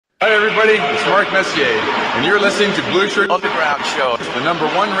everybody, it's Mark Messier, and you're listening to Blueshirt Underground Show, the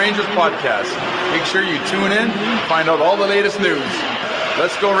 #1 Rangers podcast. Make sure you tune in and find out all the latest news.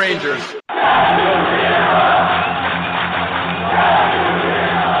 Let's go Rangers.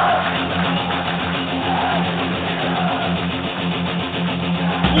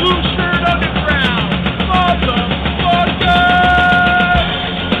 Blueshirt Underground, motherfucker!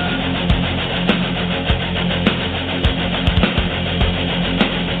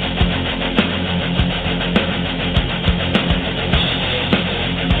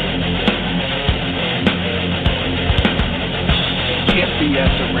 Can't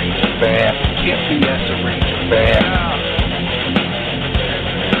BS a Ranger fan. Can't BS a Ranger fan.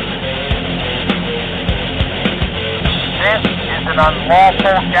 This is an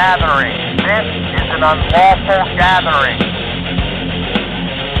unlawful gathering. This is an unlawful gathering.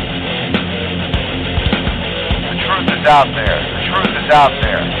 The truth is out there. The truth is out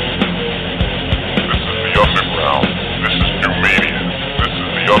there. This is the underground. This is new media. This is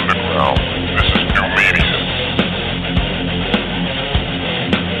the underground. This is new media.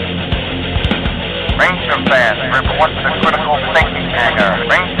 Ranger fans, report to the critical thinking hangar.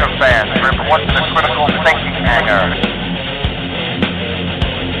 Ranger fans, report to the critical thinking hangar.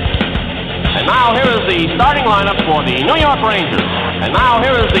 And now here is the starting lineup for the New York Rangers. And now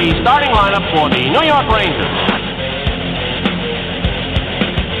here is the starting lineup for the New York Rangers.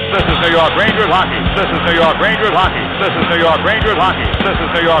 This is New York Rangers hockey. This is New York Rangers hockey. This is New York Rangers hockey. This is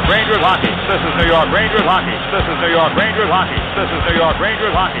New York Rangers hockey. This is New York Rangers hockey. This is New York Rangers hockey. This is New York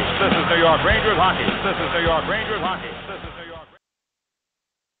Rangers hockey. This is New York Rangers hockey. This is New York Rangers hockey. This is New York.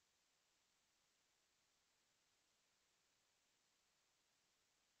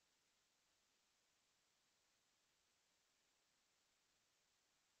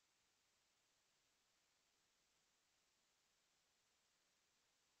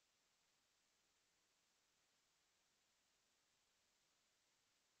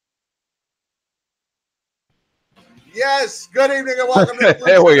 Yes, good evening and welcome to the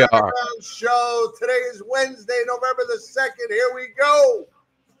Here we Blueshirt are. Underground Show. Today is Wednesday, November the 2nd. Here we go.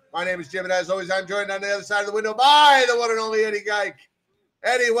 My name is Jim, and as always, I'm joined on the other side of the window by the one and only Eddie Geik.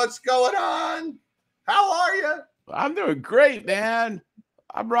 Eddie, what's going on? How are you? I'm doing great, man.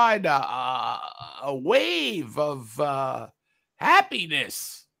 I'm riding a wave of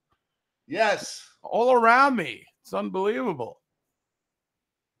happiness Yes. all around me. It's unbelievable.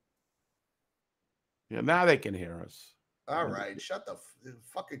 Yeah, now they can hear us. All right. Shut the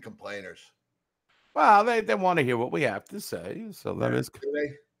fucking complainers. Well, they want to hear what we have to say, so that is, Do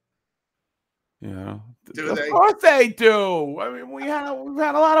they? you know. Do Of they? course they do. I mean, we've had a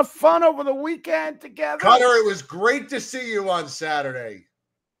lot of fun over the weekend together. Cutter, it was great to see you on Saturday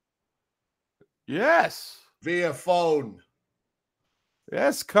Yes. via phone.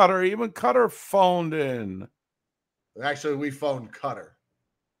 Yes, Cutter. Even Cutter phoned in. Actually, we phoned Cutter.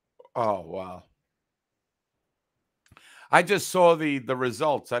 Oh, wow. I just saw the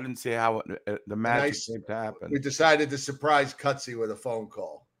results. I didn't see how the magic Nice. seemed to happen. We decided to surprise Cutsy with a phone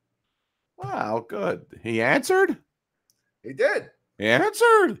call. Wow, good. He answered? He did. He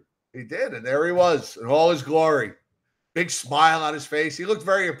answered. He did, and there he was in all his glory. Big smile on his face. He looked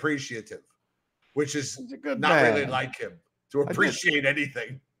very appreciative, which is He's a good not man. really like him to appreciate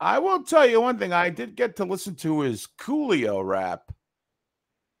anything. I will tell you one thing. I did get to listen to his Coolio rap.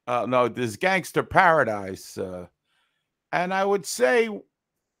 No, this Gangster Paradise. And I would say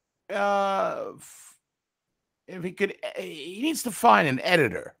if he needs to find an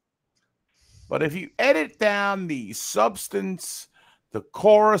editor. But if you edit down the substance, the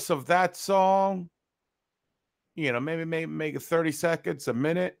chorus of that song, you know, maybe make it 30 seconds, a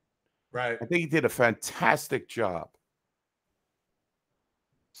minute. Right. I think he did a fantastic job.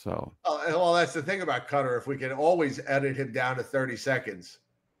 So, Well, that's the thing about Cutter. If we can always edit him down to 30 seconds,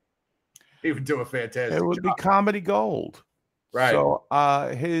 he would do a fantastic it would job. be comedy gold. Right. So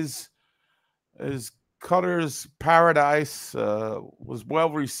his Cutter's Paradise was well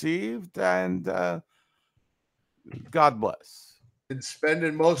received, and God bless. Been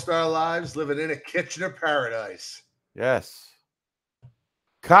spending most of our lives living in a kitchen of paradise. Yes.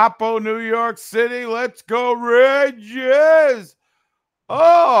 Capo, New York City. Let's go, Rangers.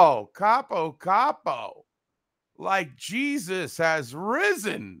 Oh, Capo. Like Jesus has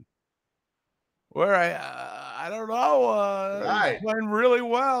risen. Where I don't know. Right. He's playing really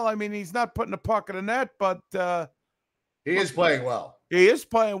well. I mean, he's not putting the puck in the net, but He is playing well. he is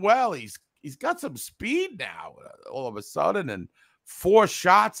playing well. He's got some speed now all of a sudden, and 4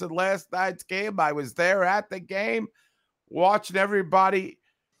 shots in last night's game. I was there at the game, watching everybody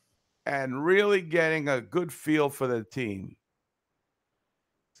and really getting a good feel for the team.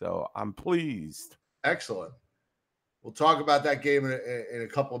 So I'm pleased. Excellent. We'll talk about that game in a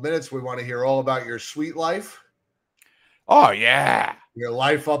couple of minutes. We want to hear all about your sweet life. Oh, yeah. Your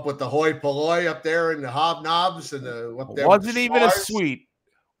life up with the hoi polloi up there in the hobnobs and the up there. Wasn't even a suite.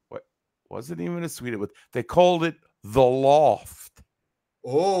 What? Wasn't even a suite. They called it the loft.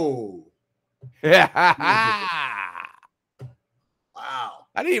 Oh. Yeah. Wow.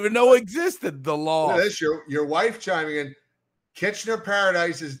 I didn't even know it existed, the loft. Look at this. Your wife chiming in. Kitchener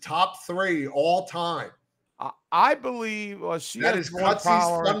Paradise is top 3 all time. I believe she that has is more Cutsy's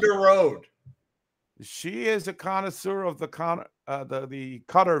power. Thunder Road. She is a connoisseur of the Cutter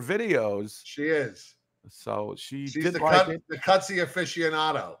videos. She is. So she's the Cutsy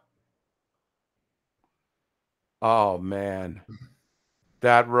aficionado. Oh man,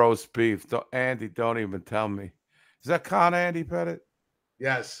 that roast beef, Andy! Don't even tell me. Is that Connor, Andy Pettit?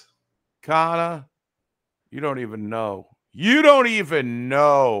 Yes, Connor. You don't even know. You don't even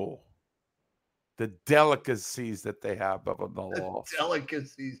know the delicacies that they have up on the loft.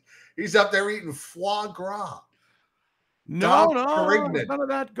 Delicacies. He's up there eating foie gras. No, none of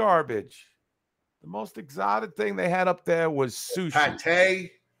that garbage. The most exotic thing they had up there was sushi.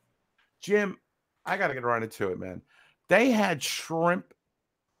 Pate. Jim, I got to get right into it, man. They had shrimp.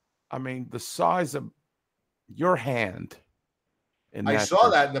 I mean, the size of your hand. I saw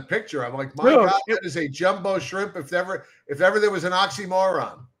that in the picture. I'm like, my God, that is a jumbo shrimp. If ever there was an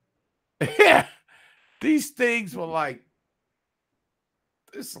oxymoron. Yeah. These things were like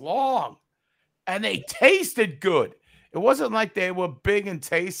this long, and they tasted good. It wasn't like they were big and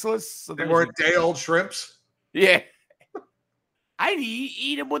tasteless. So they weren't day-old shrimps? Yeah. I'd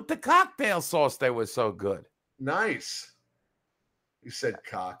eat them with the cocktail sauce. They were so good. Nice. You said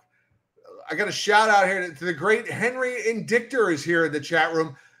cock. I got a shout out here to the great Henry Indictor is here in the chat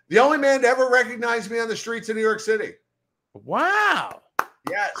room. The only man to ever recognize me on the streets of New York City. Wow.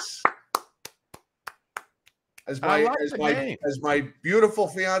 Yes. As my beautiful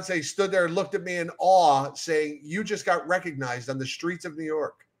fiance stood there and looked at me in awe, saying, "You just got recognized on the streets of New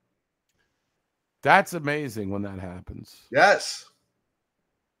York." That's amazing when that happens. Yes.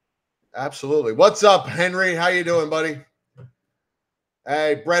 Absolutely. What's up, Henry? How you doing, buddy?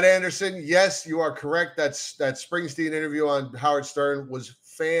 Hey, Brett Anderson. Yes, you are correct. That Springsteen interview on Howard Stern was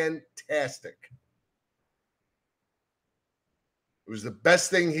fantastic. It was the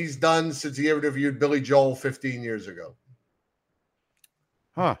best thing he's done since he interviewed Billy Joel 15 years ago.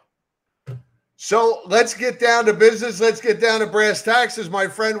 Huh. So let's get down to business. Let's get down to brass tacks, as my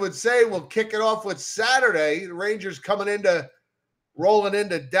friend would say. We'll kick it off with Saturday. The Rangers rolling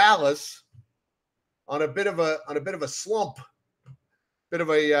into Dallas on a bit of a slump, bit of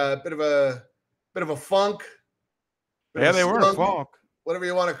a funk. Yeah, they were a funk. Whatever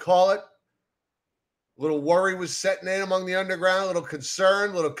you want to call it. A little worry was setting in among the underground, a little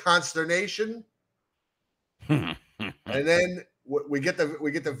concern, a little consternation. And then we get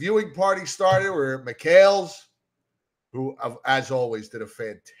the viewing party started. We're at McHale's, who, as always, did a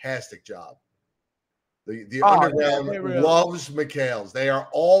fantastic job. The underground loves McHale's. They are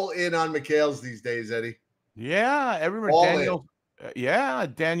all in on McHale's these days, Eddie. Yeah,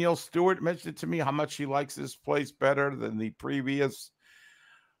 Daniel Stewart mentioned to me how much he likes this place better than the previous.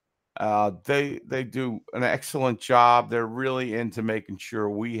 They do an excellent job. They're really into making sure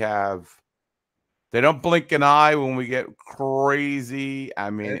they don't blink an eye when we get crazy. I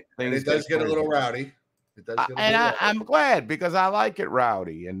mean, it does get a little rowdy. I'm glad, because I like it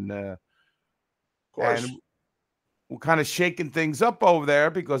rowdy, and of course, and we're kind of shaking things up over there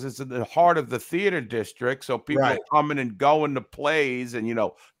because it's in the heart of the theater district. So people are coming and going to plays, and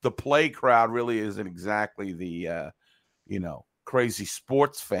the play crowd really isn't exactly the crazy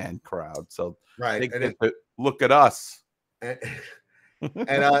sports fan crowd. So they get to look at us. And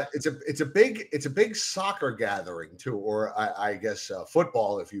it's a big soccer gathering too, or I guess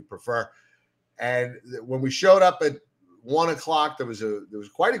football if you prefer. And when we showed up at 1:00, there was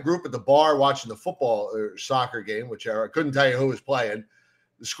quite a group at the bar watching the football or soccer game, which I couldn't tell you who was playing.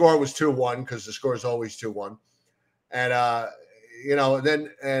 The score was 2-1 because the score is always 2-1. And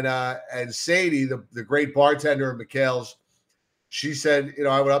and Sadie, the great bartender at McHale's, she said,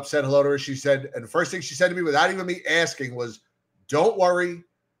 I would up said hello to her. She said, and the first thing she said to me without even me asking was, "Don't worry,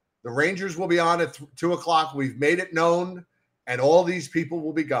 the Rangers will be on at 2:00. We've made it known, and all these people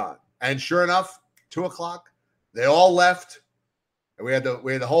will be gone." And sure enough, 2:00, they all left, and we had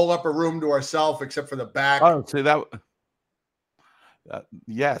the whole upper room to ourselves except for the back. Oh, see that?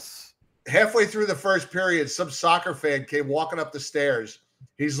 Yes. Halfway through the first period, some soccer fan came walking up the stairs.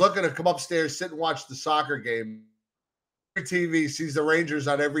 He's looking to come upstairs, sit and watch the soccer game. Every TV, sees the Rangers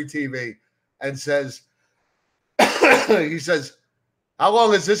on every TV, and says, he says, How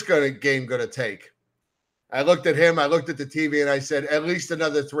long is this game going to take? I looked at him, I looked at the TV, and I said, at least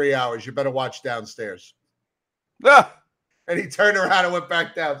another 3 hours. You better watch downstairs. Ah, And he turned around and went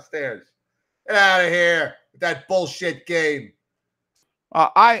back downstairs. Get out of here with that bullshit game.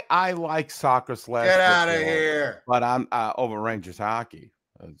 I like soccer / Get out of football, here. but I'm over Rangers hockey.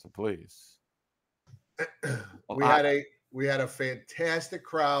 So please. We had a fantastic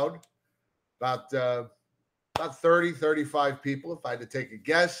crowd, about 30, 35 people, if I had to take a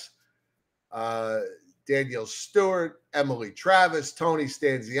guess. Danielle Stewart, Emily Travis, Tony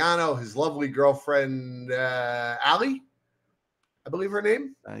Stanziano, his lovely girlfriend, Allie, I believe her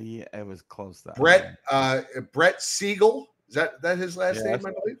name. Yeah, it was close. Brett Siegel. Is that his last name,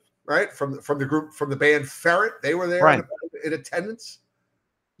 I believe? Right? From the group, from the band Ferret. They were there in attendance.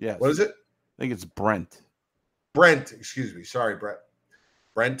 Yes. What is it? I think it's Brent. Brent, excuse me. Sorry,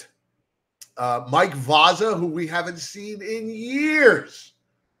 Brent. Mike Vaza, who we haven't seen in years.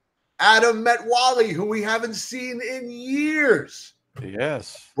 Adam Metwally, who we haven't seen in years.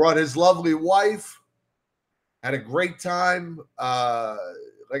 Yes. Brought his lovely wife. Had a great time.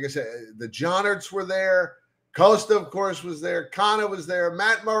 Like I said, the Johnerts were there. Costa, of course, was there. Kana was there.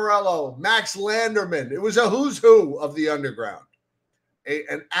 Matt Morello, Max Landerman. It was a who's who of the underground.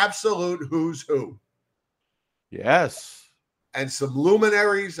 An absolute who's who. Yes. And some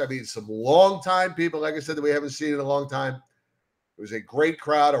luminaries. I mean, some long-time people, like I said, that we haven't seen in a long time. It was a great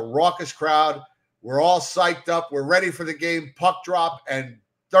crowd, a raucous crowd. We're all psyched up. We're ready for the game. Puck drop, and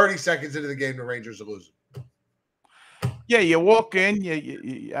 30 seconds into the game, the Rangers are losing. Yeah, you walk in.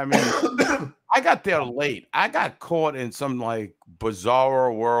 I mean, I got there late. I got caught in some like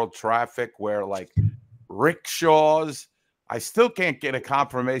bizarre world traffic where like rickshaws. I still can't get a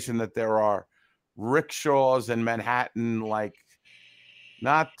confirmation that there are rickshaws in Manhattan, like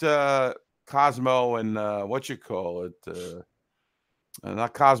not Cosmo and what you call it,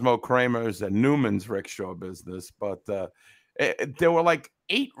 not Cosmo Kramer's and Newman's rickshaw business, but there were like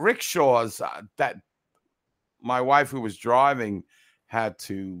 8 rickshaws that my wife, who was driving, had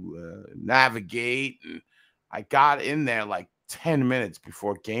to navigate. And I got in there like 10 minutes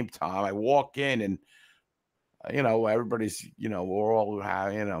before game time. I walk in and, everybody's, we're all,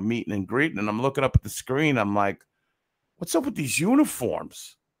 meeting and greeting. And I'm looking up at the screen. I'm like, what's up with these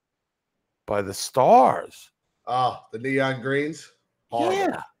uniforms by the Stars? Oh, the neon greens? Horrible.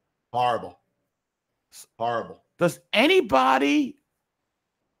 Yeah. Horrible. Does anybody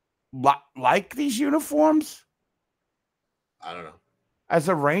like these uniforms? I don't know. As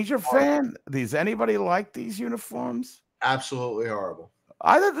a Ranger fan, does anybody like these uniforms? Absolutely horrible.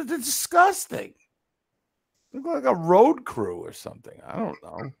 I thought they're disgusting. Look like a road crew or something. I don't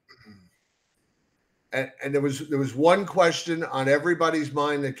know. And there was one question on everybody's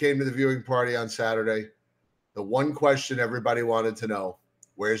mind that came to the viewing party on Saturday. The one question everybody wanted to know: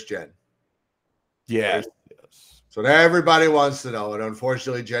 where's Jen? Yes. So everybody wants to know. And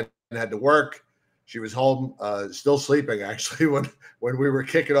unfortunately, Jen had to work. She was home, still sleeping, actually, when we were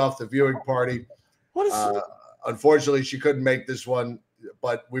kicking off the viewing party. What is unfortunately, she couldn't make this one.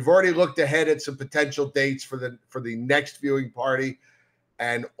 But we've already looked ahead at some potential dates for the next viewing party.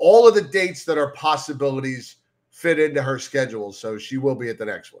 And all of the dates that are possibilities fit into her schedule. So she will be at the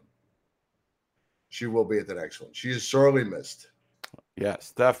next one. She is sorely missed.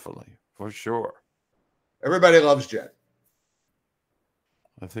 Yes, definitely. For sure. Everybody loves Jen.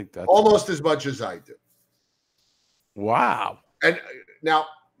 I think that's almost as much as I do. Wow. And now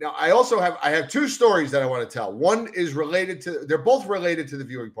I have 2 stories that I want to tell. One is they're both related to the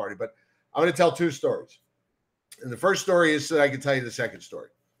viewing party, but I'm going to tell 2 stories. And the first story is so that I can tell you the second story.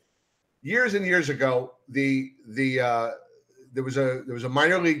 Years and years ago, there was a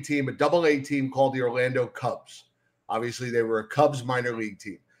minor league team, a AA team called the Orlando Cubs. Obviously, they were a Cubs minor league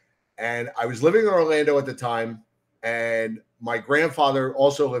team. And I was living in Orlando at the time, and my grandfather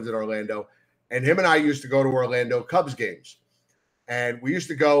also lived in Orlando, and him and I used to go to Orlando Cubs games. And we used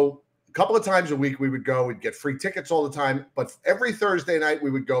to go a couple of times a week. We'd get free tickets all the time, but every Thursday night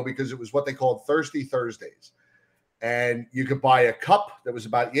we would go because it was what they called Thirsty Thursdays. And you could buy a cup that was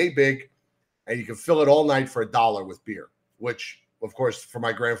about yay big, and you could fill it all night for $1 with beer, which, of course, for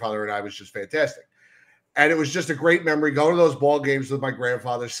my grandfather and I was just fantastic. And it was just a great memory going to those ball games with my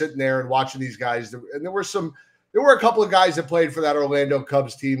grandfather, sitting there and watching these guys. And there were a couple of guys that played for that Orlando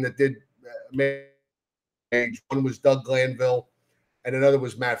Cubs team that did one was Doug Glanville, and another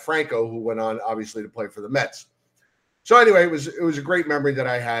was Matt Franco, who went on obviously to play for the Mets. So anyway, it was a great memory that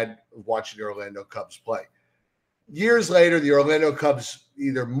I had of watching the Orlando Cubs play. Years later, the Orlando Cubs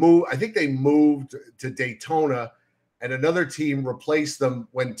they moved to Daytona, and another team replaced them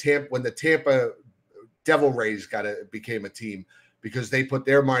when the Tampa Devil Rays became a team. because they put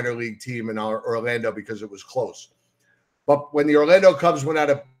their minor league team in Orlando because it was close. But when the Orlando Cubs went out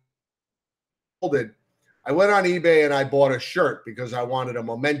of folded, I went on eBay and I bought a shirt because I wanted a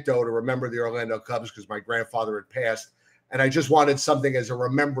memento to remember the Orlando Cubs because my grandfather had passed, and I just wanted something as a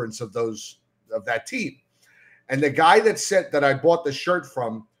remembrance of that team. And the guy that I bought the shirt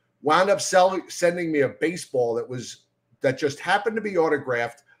from wound up sending me a baseball that just happened to be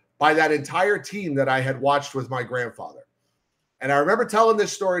autographed by that entire team that I had watched with my grandfather. And I remember telling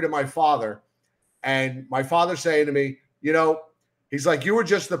this story to my father, and my father saying to me, he's like, you were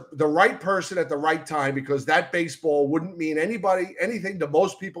just the right person at the right time, because that baseball wouldn't mean anything to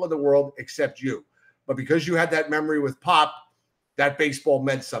most people in the world except you. But because you had that memory with Pop, that baseball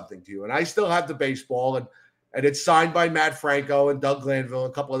meant something to you. And I still have the baseball, and it's signed by Matt Franco and Doug Glanville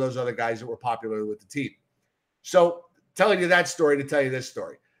and a couple of those other guys that were popular with the team. So telling you that story to tell you this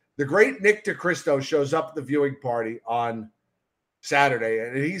story. The great Nick DeCristo shows up at the viewing party on Saturday,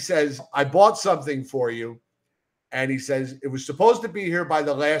 and he says, I bought something for you. And he says, it was supposed to be here by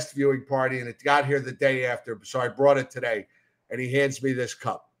the last viewing party, and it got here the day after, so I brought it today. And he hands me this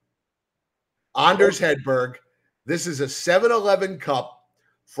cup. Anders Hedberg. This is a 7-Eleven cup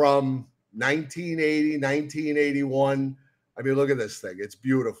from 1980, 1981. I mean, look at this thing. It's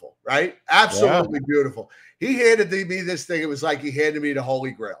beautiful, right? Absolutely beautiful. He handed me this thing. It was like he handed me the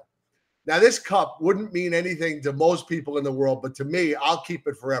Holy Grail. Now, this cup wouldn't mean anything to most people in the world, but to me, I'll keep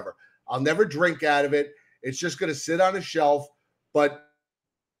it forever. I'll never drink out of it. It's just going to sit on a shelf, but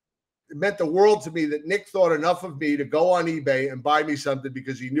it meant the world to me that Nick thought enough of me to go on eBay and buy me something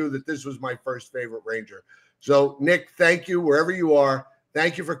because he knew that this was my first favorite Ranger. So, Nick, thank you wherever you are.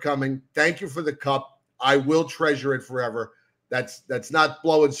 Thank you for coming. Thank you for the cup. I will treasure it forever. That's not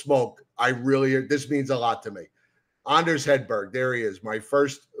blowing smoke. This means a lot to me. Anders Hedberg, there he is, one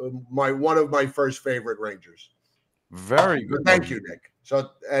of my first favorite Rangers. Very good. Thank you, Nick.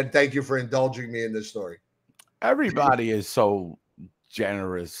 And thank you for indulging me in this story. Everybody is so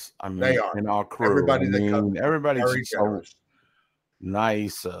generous. I mean, they are. In our crew. Everybody's so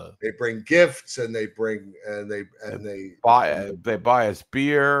nice. They bring gifts, and they buy us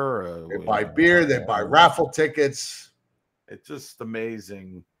beer. They buy beer. They buy raffle tickets. It's just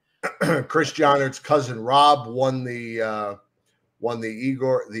amazing. Chris Johnert's cousin Rob won the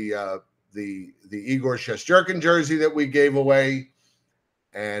Igor Shesterkin jersey that we gave away.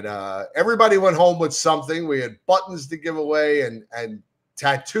 And everybody went home with something. We had buttons to give away, and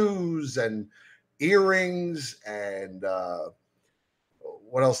tattoos and earrings. And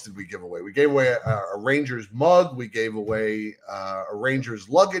what else did we give away? We gave away a Rangers mug. We gave away a Rangers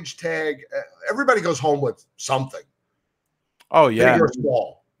luggage tag. Everybody goes home with something. Oh, yeah. Big or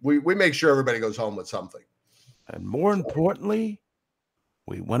small. We make sure everybody goes home with something. And more importantly,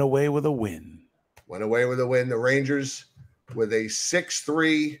 we went away with a win. The Rangers, with a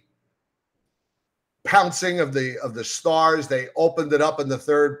 6-3 pouncing of the Stars. They opened it up in the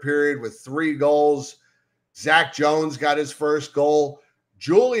third period with 3 goals. Zach Jones got his first goal.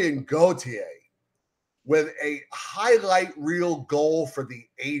 Julian Gauthier with a highlight reel goal for the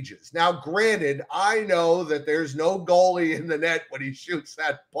ages. Now, granted, I know that there's no goalie in the net when he shoots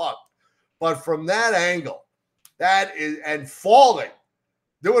that puck, but from that angle, and falling,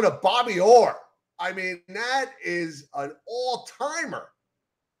 doing a Bobby Orr, I mean, that is an all-timer.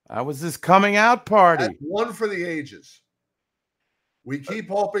 That was his coming out party. That's one for the ages. We keep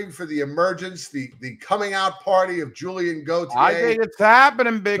hoping for the emergence, the coming out party of Julian Gauthier. I think it's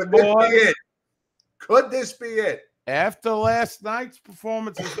happening, big boy. Could this be it? After last night's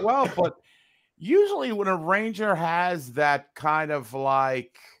performance as well. But usually when a Ranger has that kind of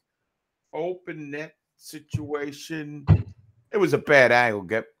like open net situation, it was a bad angle.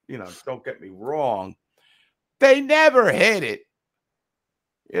 Don't get me wrong. They never hit it.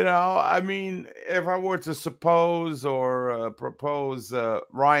 I mean, if I were to suppose or propose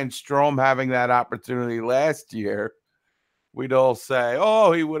Ryan Strome having that opportunity last year, we'd all say,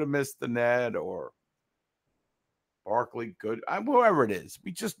 oh, he would have missed the net, or Barkley good, whoever it is.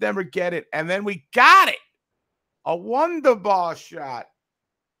 We just never get it. And then we got it. A wonderbar shot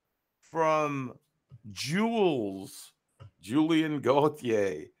from Julian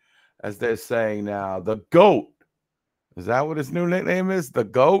Gauthier, as they're saying now, the GOAT. Is that what his new nickname is? The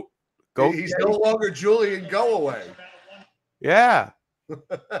GOAT? He's no longer Julian Go-Away. Yeah.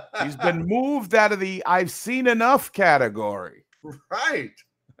 He's been moved out of the I've seen enough category. Right.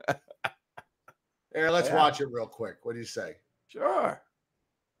 Here, let's watch it real quick. What do you say? Sure.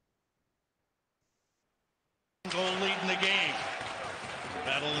 Goal leading the game.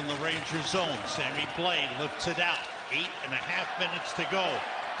 Battle in the Ranger zone. Sammy Blade lifts it out. 8.5 minutes to go.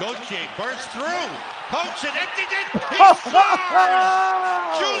 Gauthier bursts through. Pokes it, emptied it. He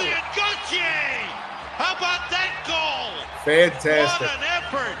scores! Julien Gauthier! How about that goal? Fantastic. What an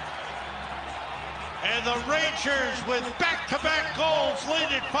effort! And the Rangers with back-to-back goals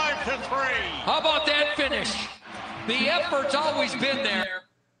lead it 5-3. How about that finish? The effort's always been there.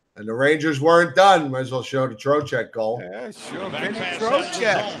 And the Rangers weren't done. Might as well show the Trocheck goal. Yeah, sure. Back Vinny pass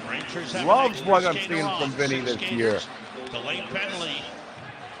Trocheck. Loves what I'm seeing from Vinny this year. The late penalty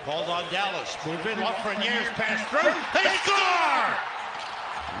called on Dallas. Move in, Lafreniere's pass through. They score!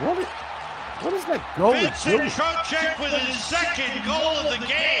 What is that goal Vincent doing? Trocheck with his second goal of the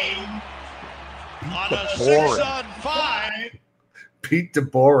game on a DeBoer. 6-on-5. Pete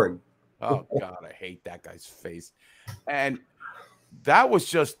DeBoer. Oh, God, I hate that guy's face. And that was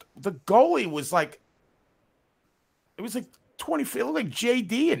just, the goalie was like, it was like 20 feet. It looked like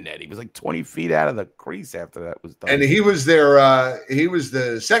JD in net. He was like 20 feet out of the crease after that was done. And he was there. He was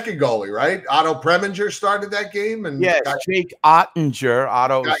the second goalie, right? Otto Preminger started that game. And yeah, Jake Ottinger.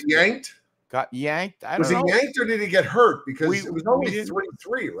 Otto got yanked. Got yanked. Was he yanked or did he get hurt? Because it was only didn't-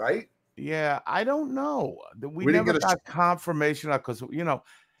 3-3, right? Yeah, I don't know. We didn't never get got confirmation because,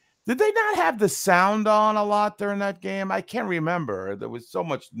 did they not have the sound on a lot during that game? I can't remember. There was so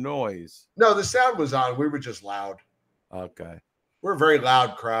much noise. No, the sound was on. We were just loud. Okay. We're a very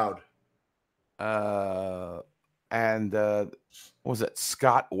loud crowd. And what was it,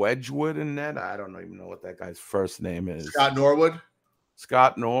 Scott Wedgwood in net? I don't even know what that guy's first name is. Scott Norwood.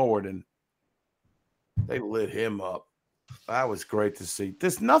 Scott Norwood, and they lit him up. That was great to see.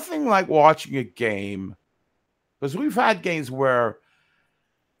 There's nothing like watching a game, because we've had games where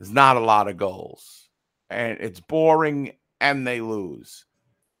there's not a lot of goals and it's boring and they lose.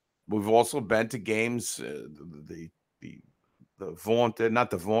 We've also been to games, the vaunted, not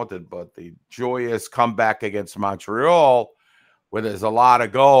the vaunted, but the joyous comeback against Montreal, where there's a lot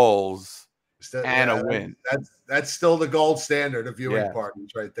of goals and a win. That's still the gold standard of viewing parties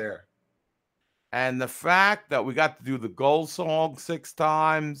right there. And the fact that we got to do the goal song 6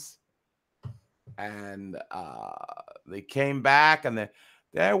 times, and they came back, and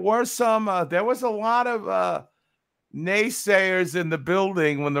there was a lot of naysayers in the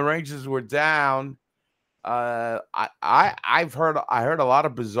building when the Rangers were down. I heard a lot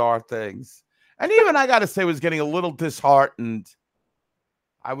of bizarre things, and even I got to say, was getting a little disheartened.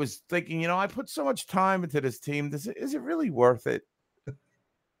 I was thinking, I put so much time into this team. Is it really worth it?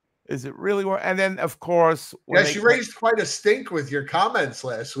 Is it really worth? And then, of course, yes, you raised quite a stink with your comments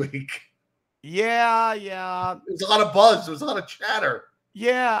last week. Yeah. There was a lot of buzz. There was a lot of chatter.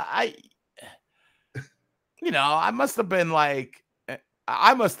 Yeah, I must have been in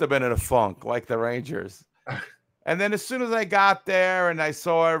a funk like the Rangers. And then as soon as I got there and I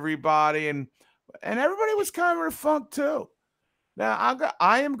saw everybody and everybody was kind of in a funk too. Now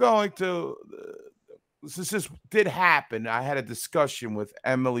I am going to. This did happen. I had a discussion with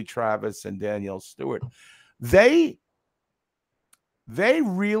Emily Travis and Danielle Stewart. They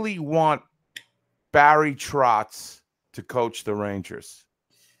really want Barry Trotz to coach the Rangers.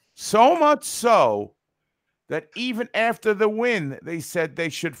 So much so that even after the win, they said they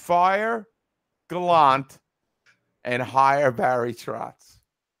should fire Gallant and hire Barry Trotz.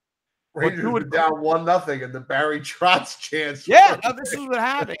 Rangers were down 1-0 and the Barry Trotz chance. Yeah, this is what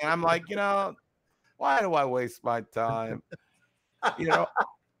happened. I'm like, why do I waste my time?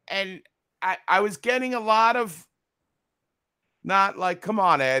 And I was getting a lot of not like, come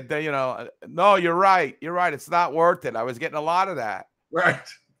on, Ed, no, you're right. You're right. It's not worth it. I was getting a lot of that. Right.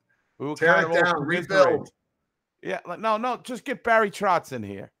 Tear it down, rebuild. Yeah, no, just get Barry Trotz in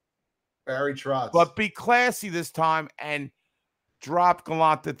here. Barry Trotz. But be classy this time and drop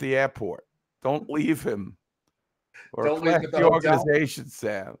Gallant at the airport. Don't leave him. Or don't leave the organization,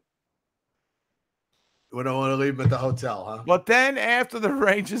 Sam. We don't want to leave him at the hotel, huh? But then after the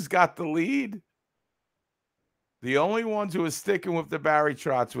Rangers got the lead, the only ones who were sticking with the Barry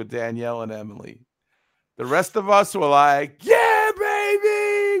Trotz were Danielle and Emily. The rest of us were like, yeah,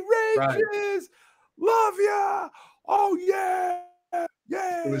 baby, Rangers, love ya. Oh, yeah,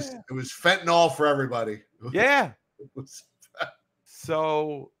 yeah. It was fentanyl for everybody. Yeah.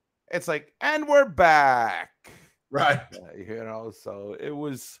 So it's like, and we're back. Right. So it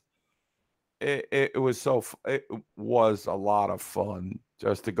was a lot of fun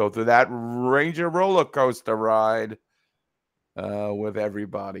just to go through that Ranger roller coaster ride with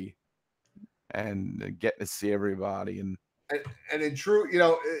everybody and getting to see everybody. And in true,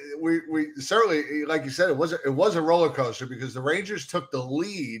 we certainly, like you said, it was a roller coaster because the Rangers took the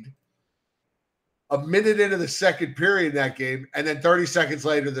lead a minute into the second period in that game, and then 30 seconds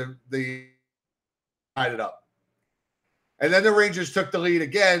later, the tied it up. And then the Rangers took the lead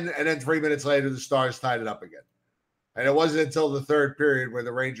again, and then 3 minutes later, the Stars tied it up again. And it wasn't until the third period where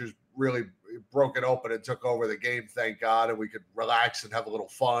the Rangers really broke it open and took over the game, thank God, and we could relax and have a little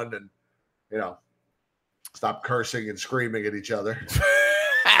fun and, stop cursing and screaming at each other.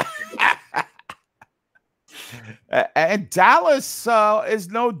 And Dallas is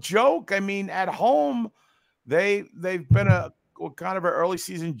no joke. I mean, at home, they've been a kind of an early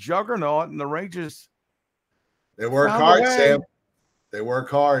season juggernaut, and the Rangers they work hard, Sam. They work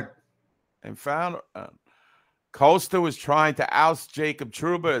hard. And found Costa was trying to oust Jacob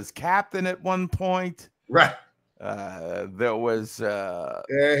Trouba as captain at one point. Right. There was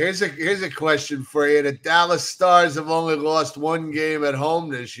here's a question for you. The Dallas Stars have only lost one game at home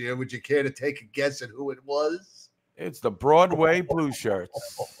this year. Would you care to take a guess at who it was? It's the Broadway Blueshirts.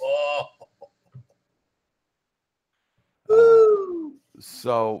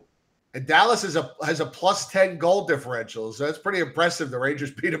 And Dallas has a plus 10 goal differential, so that's pretty impressive. The Rangers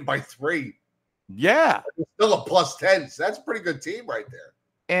beat them by 3. Yeah, it's still a plus 10. So that's a pretty good team right there.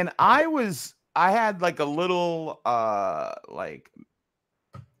 And I had like a little like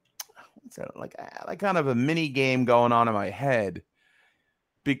kind of a mini game going on in my head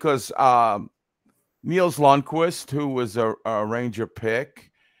because Niels Lundqvist, who was a Ranger pick,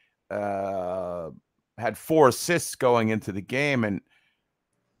 had 4 assists going into the game, and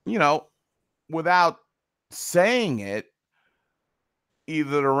without saying it,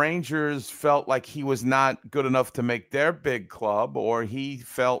 either the Rangers felt like he was not good enough to make their big club, or he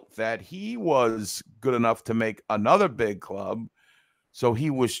felt that he was good enough to make another big club. So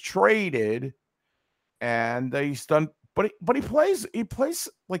he was traded, and he's done. But he plays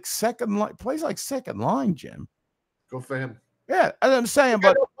like second line, Jim. Go for him. Yeah, as I'm saying,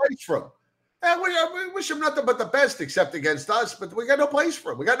 but no place for him. We wish him nothing but the best, except against us. But we got no place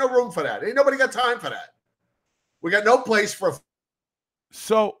for him. We got no room for that. Ain't nobody got time for that. We got no place for a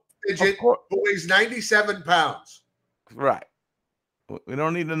midget who weighs 97 pounds. Right. We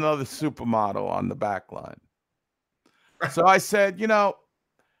don't need another supermodel on the back line. So I said, to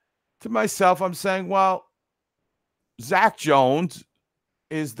myself, I'm saying, well, Zach Jones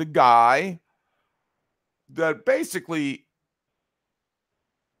is the guy that basically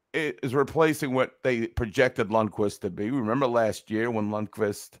is replacing what they projected Lundqvist to be. Remember last year when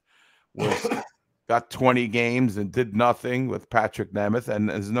Lundqvist got 20 games and did nothing with Patrick Nemeth, and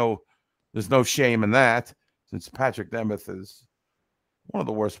there's no shame in that, since Patrick Nemeth is one of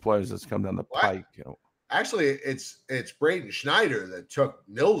the worst players that's come down the pike. Actually, it's Braden Schneider that took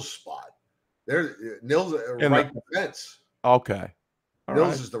Nils' spot. Nils right defense. Okay.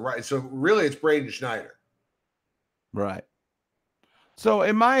 Nils is the right. So really, it's Braden Schneider. Right. So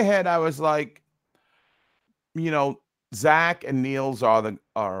in my head, I was like, Zach and Niels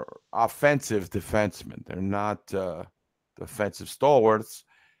are offensive defensemen. They're not defensive stalwarts.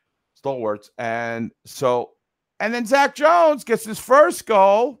 And then Zach Jones gets his first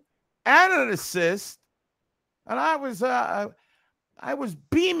goal and an assist. And I was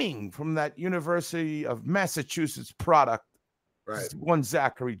beaming from that University of Massachusetts product. Right. One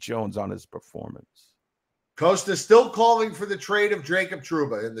Zachary Jones on his performance. Costa still calling for the trade of Jacob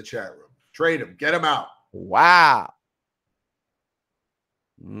Trouba in the chat room. Trade him. Get him out. Wow.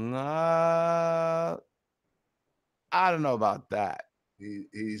 I don't know about that.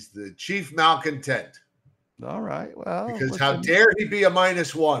 He's the chief malcontent. All right. Well, because how dare he be a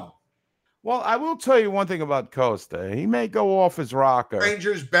 -1? Well, I will tell you one thing about Costa. He may go off his rocker.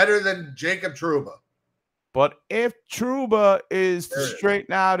 Rangers better than Jacob Trouba. But if Trouba is to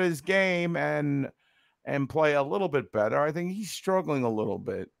straighten out his game and play a little bit better, I think he's struggling a little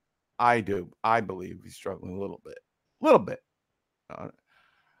bit. I do. I believe he's struggling a little bit.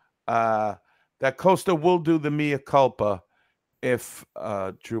 That Costa will do the mea culpa if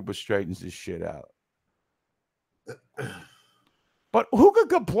Trouba straightens his shit out. But who could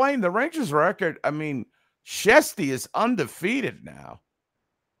complain? The Rangers' record, I mean, Shesty is undefeated now.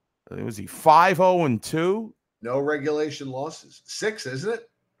 Was he 5-0-2? No regulation losses. 6, isn't it?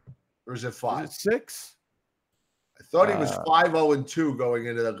 Or is it 5? Is it 6? I thought he was 5-0-2 going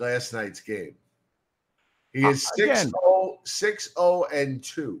into the last night's game. He is 6-0-2.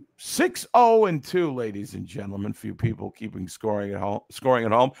 6-0-2, ladies and gentlemen. Few people keeping scoring at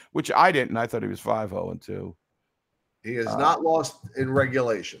home, which I didn't. I thought he was 5-0-2. He has not lost in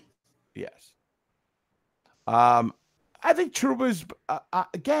regulation. Yes. I think Trouba's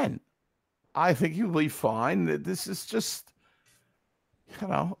again. I think he'll be fine. This is just,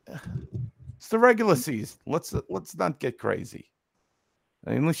 it's the regular season. Let's not get crazy.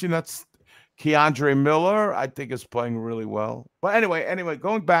 Unless you're not Keandre Miller, I think is playing really well. But anyway,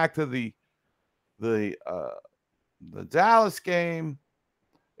 going back to the the Dallas game,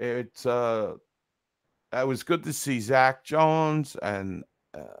 it was good to see Zach Jones and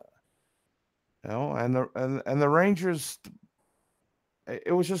and the Rangers.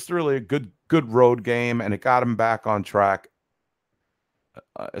 It was just really a good road game, and it got him back on track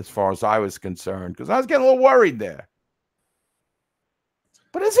as far as I was concerned, because I was getting a little worried there.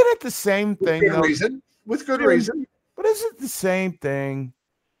 But isn't it the same thing? With good reason. But isn't it the same thing?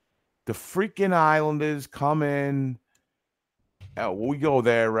 The freaking Islanders come in. We go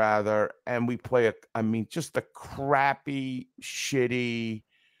there rather, and we play just a crappy, shitty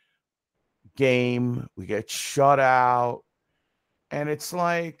game. We get shut out. And it's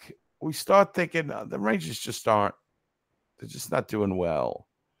like we start thinking the Rangers just aren't. They're just not doing well.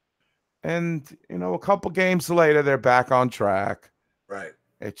 And, a couple games later, they're back on track. Right.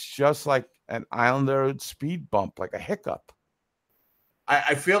 It's just like an Islander speed bump, like a hiccup.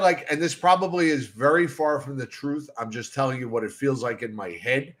 I feel like, and this probably is very far from the truth, I'm just telling you what it feels like in my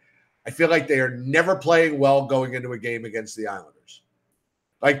head. I feel like they are never playing well going into a game against the Islanders.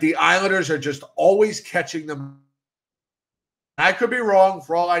 Like the Islanders are just always catching them. I could be wrong.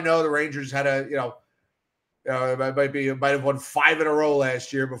 For all I know, the Rangers had it might have won 5 in a row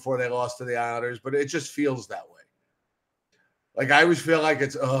last year before they lost to the Islanders, but it just feels that way. Like I always feel like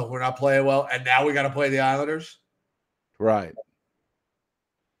it's, we're not playing well, and now we got to play the Islanders. Right.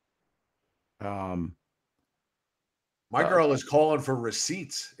 My girl is calling for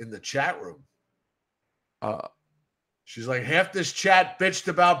receipts in the chat room. She's like, half this chat bitched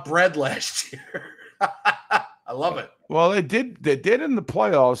about bread last year. I love it. Well, they did in the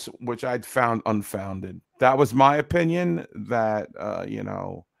playoffs, which I'd found unfounded. That was my opinion, that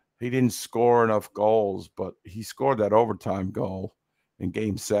he didn't score enough goals, but he scored that overtime goal in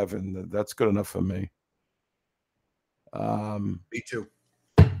Game 7. That's good enough for me. Me too.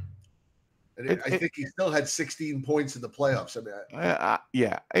 I think he still had 16 points in the playoffs.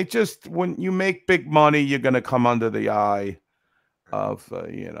 Yeah. It just, when you make big money, you're going to come under the eye of,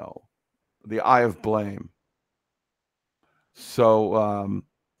 the eye of blame. So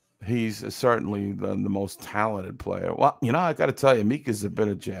he's certainly the most talented player. Well, I got to tell you, Mika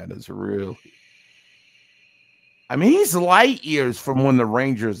Zibanejad is real. He's light years from when the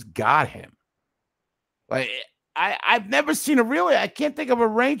Rangers got him. Like, I've never seen I can't think of a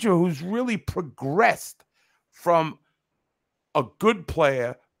Ranger who's really progressed from a good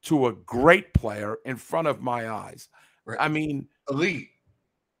player to a great player in front of my eyes. Right. Elite,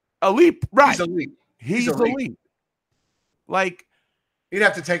 right? He's elite. Like, he'd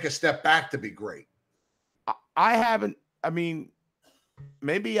have to take a step back to be great. I haven't.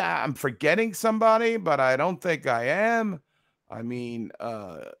 Maybe I'm forgetting somebody, but I don't think I am.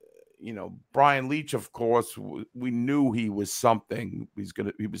 Brian Leach, of course, we knew he was something.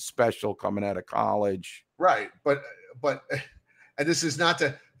 He was special coming out of college. Right. But and this is not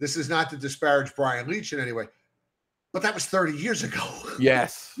to disparage Brian Leach in any way, but that was 30 years ago.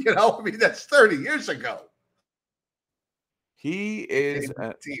 Yes. That's 30 years ago. He is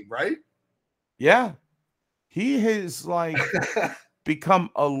a team, right? Yeah. He has become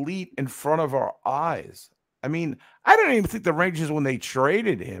elite in front of our eyes. I don't even think the Rangers, when they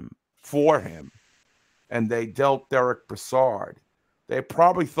traded him for him and they dealt Derek Brassard, they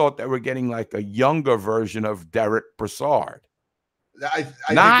probably thought they were getting like a younger version of Derek Brassard. I think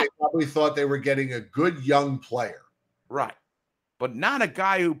they probably thought they were getting a good young player. Right. But not a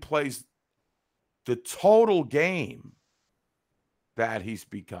guy who plays the total game that he's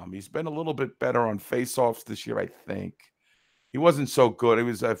become. He's been a little bit better on faceoffs this year, I think. He wasn't so good. He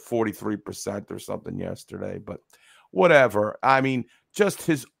was at 43% or something yesterday, but whatever. Just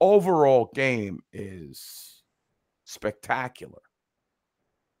his overall game is spectacular.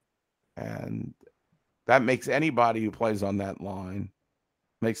 And that makes anybody who plays on that line,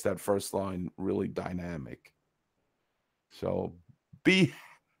 makes that first line really dynamic. So be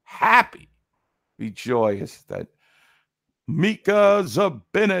happy, be joyous that Mika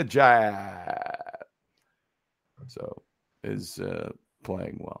Zibanejad is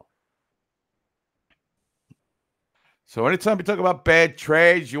playing well. So anytime you talk about bad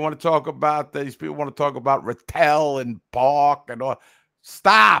trades, you want to talk about these people want to talk about Rattel and Bark and all.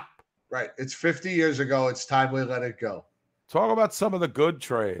 Stop. Right. It's 50 years ago. It's time we let it go. Talk about some of the good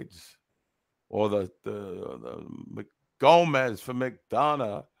trades, or the Gomez for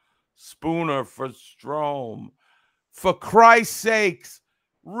McDonough, Spooner for Strome. For Christ's sakes,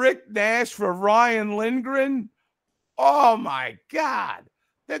 Rick Nash for Ryan Lindgren. Oh my God.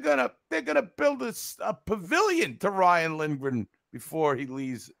 They're gonna build a pavilion to Ryan Lindgren before he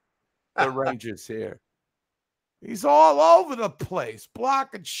leaves the Rangers here. He's all over the place,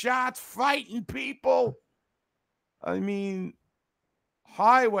 blocking shots, fighting people. I mean,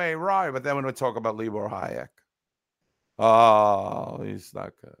 highway ride, but then when we talk about Libor Hayek, oh, he's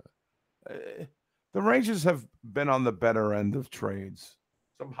not good. The Rangers have been on the better end of trades.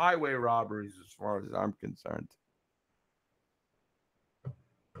 Some highway robberies, as far as I'm concerned.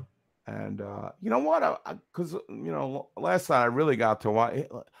 And you know what? Because last night I really got to watch.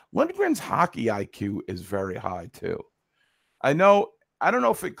 Lindgren's hockey IQ is very high too. I don't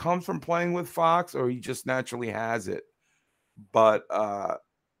know if it comes from playing with Fox or he just naturally has it, but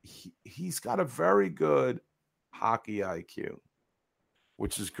he's got a very good hockey IQ,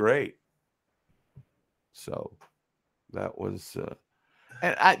 which is great. So that was,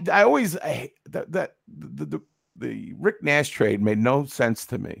 and I always that the Rick Nash trade made no sense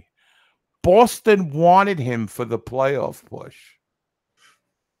to me. Boston wanted him for the playoff push.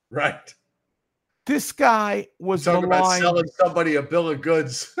 Right. This guy was talking about maligned. selling somebody a bill of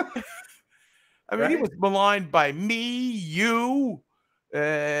goods. I mean, he was maligned by me, you,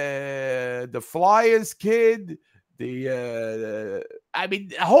 the Flyers kid, the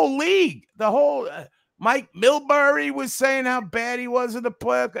whole league, the whole Mike Milbury was saying how bad he was in the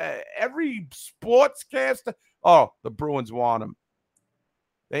playoff. Every sportscaster, the Bruins want him.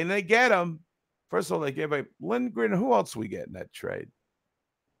 They get him. First of all, they gave a Lindgren. Who else we get in that trade?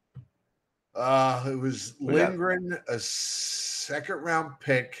 It was Lindgren, a second-round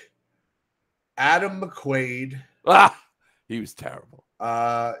pick, Adam McQuaid. He was terrible.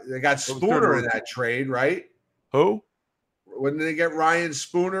 They got Spooner in that trade, right? Who? When did they get Ryan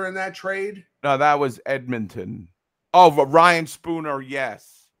Spooner in that trade? No, that was Edmonton. Oh, but Ryan Spooner,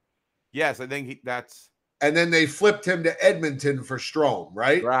 yes. Yes, I think that's... And then they flipped him to Edmonton for Strome,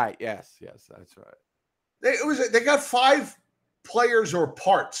 right? Right, yes, that's right. They got 5 players or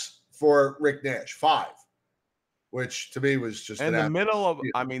parts for Rick Nash, 5, which to me was just in the middle of.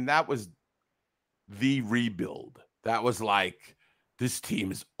 I mean, that was the rebuild. That was like, this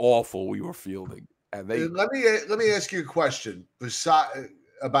team is awful. We were fielding, and they. Let me ask you a question.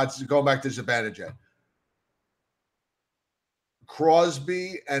 About going back to Zibanejad,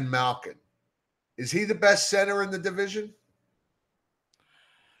 Crosby and Malkin. Is he the best center in the division?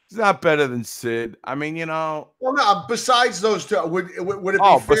 He's not better than Sid. I mean, Well, no. Besides those two, would it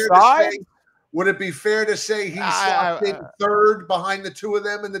be fair to say? Would it be fair to say he's slots in third behind the two of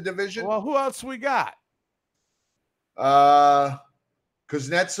them in the division? Well, who else we got?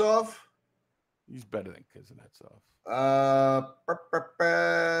 Kuznetsov. He's better than Kuznetsov. Let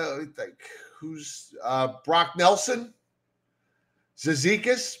me think. Who's Brock Nelson?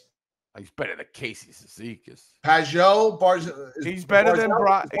 Zizekas. He's better than Casey Zizekas. Pajot. He's better than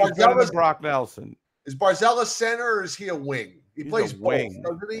Brock Nelson. Is Barzell a center or is he a wing? He plays wing,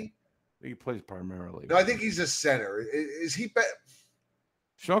 both, doesn't he? He plays primarily. No, I think he's a center. Is he better?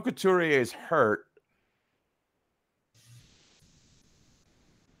 Sean Couturier is hurt.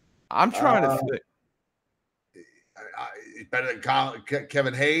 I'm trying to think. He's better than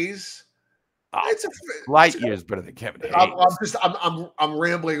Kevin Hayes. It's light years better than Kevin Hayes. I'm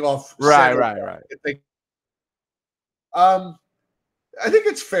rambling off. Right. I think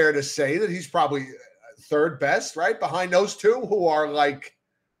it's fair to say that he's probably third best, right behind those two who are like,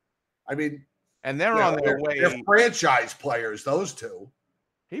 I mean, and they're on their way. They're franchise players. Those two.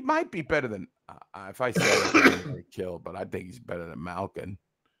 He might be better than. If I say it, I'm kill, but I think he's better than Malkin.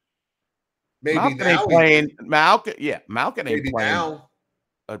 Maybe Malkin now ain't playing. Malkin, yeah, Malkin ain't maybe playing. Now.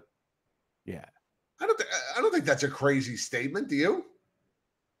 Yeah. I don't think that's a crazy statement. Do you?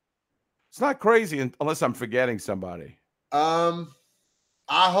 It's not crazy unless I'm forgetting somebody.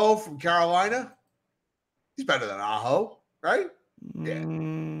 Aho from Carolina. He's better than Aho, right? Yeah.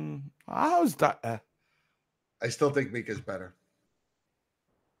 Aho's I still think Mika's better.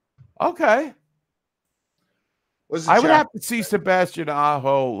 Okay. I would have to see Sebastian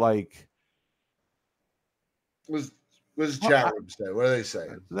Aho like. What does the chat room say? What are they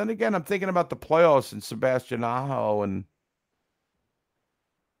saying? Then again, I'm thinking about the playoffs and Sebastian Aho, and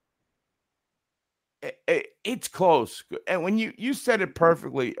it's close. And when you said it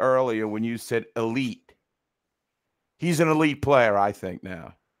perfectly earlier, when you said elite, he's an elite player, I think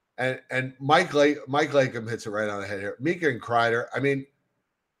now. And Mike Latham hits it right on the head here. Mika and Kreider. I mean,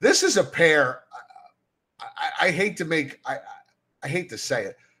 this is a pair. I hate to say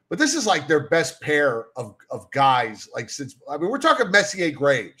it. But this is like their best pair of guys. We're talking Messier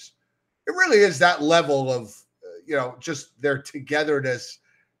Graves. It really is that level of, just their togetherness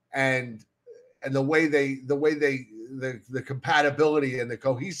and the way the compatibility and the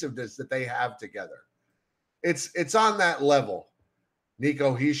cohesiveness that they have together. It's on that level.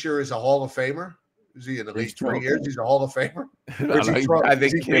 Nico Hischier is a Hall of Famer. Is he in at least 3 years? He's a Hall of Famer. I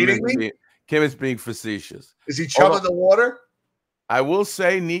think Kim is being facetious. Is he chumming the water? I will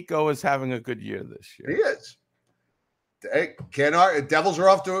say Nico is having a good year this year. He is. Hey, Devils are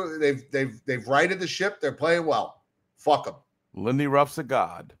off to they've righted the ship. They're playing well. Fuck them. Lindy Ruff's a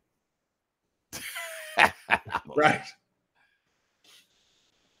god. Right.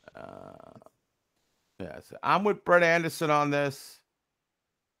 Yes, I'm with Brett Anderson on this.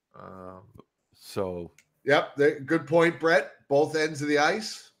 Yep, good point, Brett. Both ends of the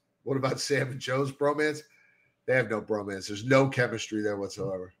ice. What about Sam and Joe's bromance? They have no bromance. There's no chemistry there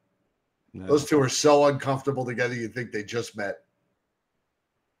whatsoever. No. Those two are so uncomfortable together. You think they just met.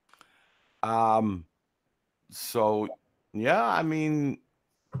 So yeah, I mean,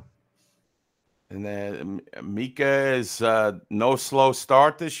 and then Mika is no slow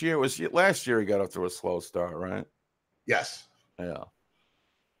start this year. It was last year he got off to a slow start, right? Yes. Yeah.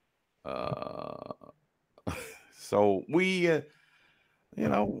 So we,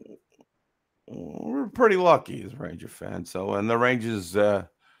 we're pretty lucky as Ranger fans. So, and the Rangers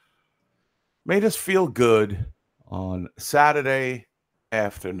made us feel good on Saturday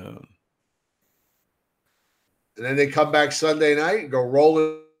afternoon. And then they come back Sunday night and go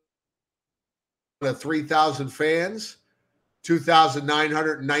rolling to 3,000 fans,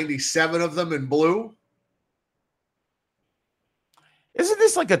 2,997 of them in blue. Isn't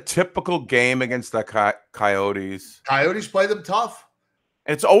this like a typical game against the Coyotes? Coyotes play them tough.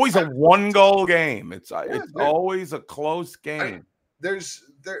 It's always a one-goal game. It's always a close game. There's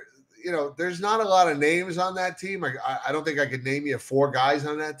not a lot of names on that team. I don't think I could name you 4 guys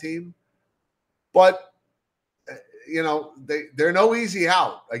on that team. But they're no easy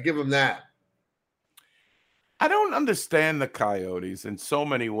out. I give them that. I don't understand the Coyotes in so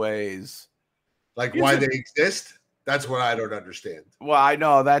many ways. Like why they exist? That's what I don't understand. Well, I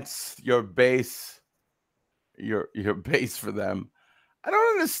know that's your base, your base for them. I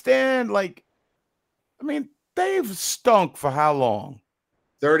don't understand. Like, I mean, they've stunk for how long?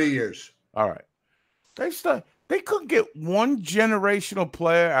 30 years. All right. They couldn't get one generational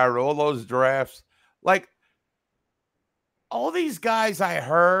player out of all those drafts. Like, all these guys I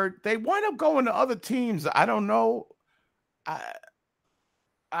heard, they wind up going to other teams. I don't know.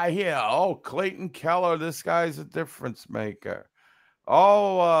 I hear, Clayton Keller, this guy's a difference maker.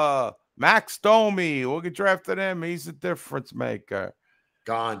 Max Domi, we'll get drafted him. He's a difference maker.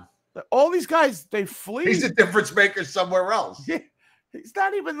 Gone. All these guys, they flee. He's a difference maker somewhere else. Yeah, he's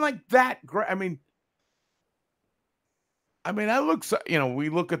not even like that great. I mean, we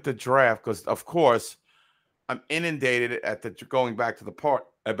look at the draft because, of course, I'm inundated going back to the part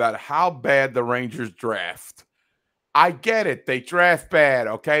about how bad the Rangers draft. I get it. They draft bad,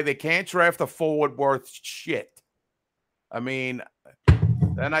 okay? They can't draft a forward worth shit. I mean,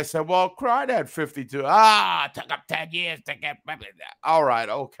 then I said, well, Cried had 52. It took up 10 years to get. All right,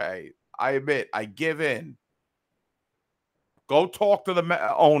 okay. I admit, I give in. Go talk to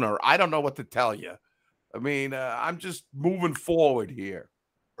the owner. I don't know what to tell you. I mean, I'm just moving forward here.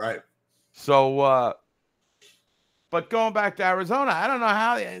 Right. So, but going back to Arizona, I don't know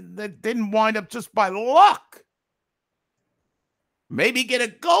how they didn't wind up just by luck. Maybe get a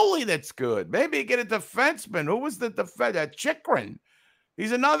goalie that's good. Maybe get a defenseman. Who was the defender? Chikrin.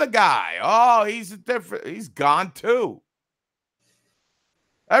 He's another guy. He's gone too.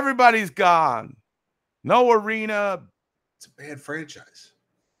 Everybody's gone. No arena. It's a bad franchise.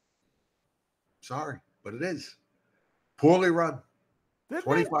 Sorry, but it is. Poorly run.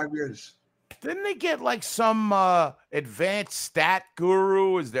 25 years. Didn't they get like some advanced stat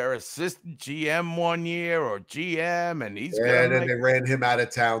guru as their assistant GM one year or GM? And then they ran him out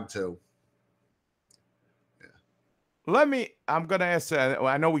of town too. Yeah. I'm going to ask that.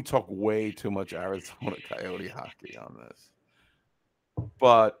 I know we talk way too much Arizona Coyote hockey on this.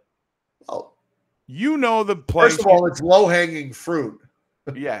 But, the place. First of all, it's low-hanging fruit.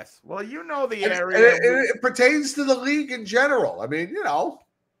 Yes. Well, the area. It pertains to the league in general. I mean,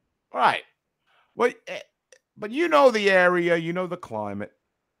 Right. Well, but the area, the climate.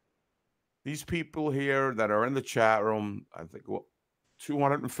 These people here that are in the chat room, I think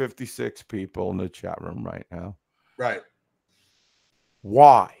 256 people in the chat room right now. Right.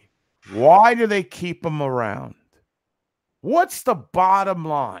 Why? Why do they keep them around? What's the bottom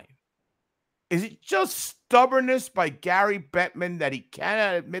line? Is it just stubbornness by Gary Bettman that he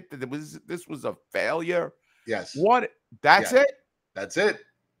cannot admit that this was a failure? Yes. What? That's it? That's it.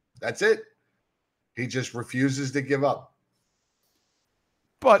 That's it. He just refuses to give up.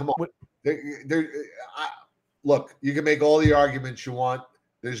 But come on. Look, you can make all the arguments you want.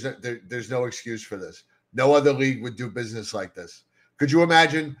 There's no excuse for this. No other league would do business like this. Could you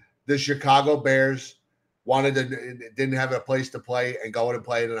imagine the Chicago Bears didn't have a place to play and go in and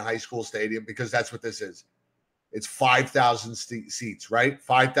play it in a high school stadium, because that's what this is. It's 5,000 seats, right?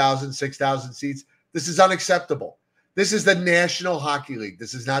 5,000, 6,000 seats. This is unacceptable. This is the National Hockey League.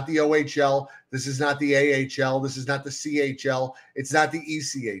 This is not the OHL. This is not the AHL. This is not the CHL. It's not the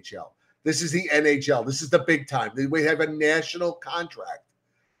ECHL. This is the NHL. This is the big time. We have a national contract.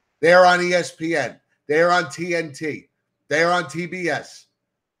 They're on ESPN. They're on TNT. They're on TBS.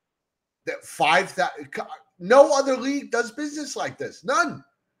 That 5,000. No other league does business like this. None.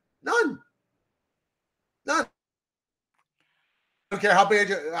 I don't care how bad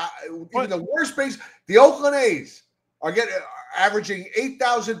even the worst base. The Oakland A's are averaging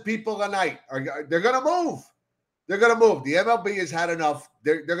 8,000 people a night. They're going to move. They're going to move. The MLB has had enough.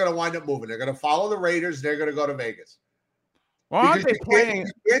 They're going to wind up moving. They're going to follow the Raiders. They're going to go to Vegas. Well, aren't they playing?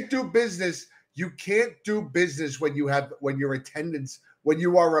 You can't do business. You can't do business when your attendance, when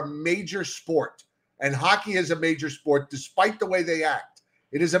you are a major sport, and hockey is a major sport, despite the way they act.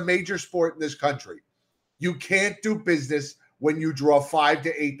 It is a major sport in this country. You can't do business when you draw 5,000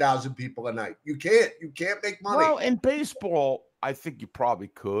 to 8,000 people a night. You can't. You can't make money. Well, in baseball, I think you probably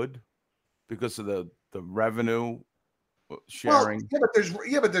could because of the revenue sharing. Well,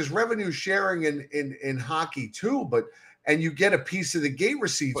 but there's revenue sharing in hockey too. And you get a piece of the gate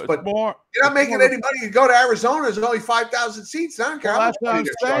receipts. But you're not making any money. You go to Arizona, there's only 5,000 seats. I don't care how much money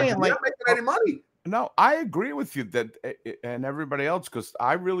they're charging. You're not making any money. No, I agree with you that, and everybody else, because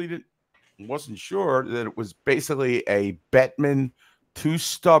I really wasn't sure that it was basically a Bettman too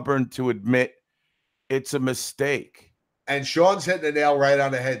stubborn to admit it's a mistake. And Sean's hitting the nail right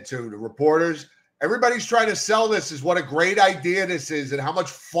on the head too. The reporters, everybody's trying to sell this as what a great idea this is and how much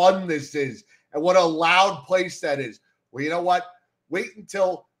fun this is and what a loud place that is. Well, you know what? Wait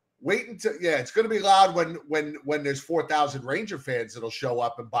until yeah, it's going to be loud when there's 4,000 Ranger fans that'll show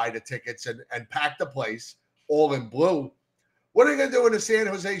up and buy the tickets and pack the place all in blue. What are they going to do when the San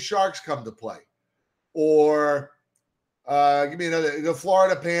Jose Sharks come to play? Or give me another, the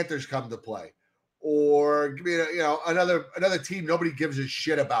Florida Panthers come to play. Or give me another team nobody gives a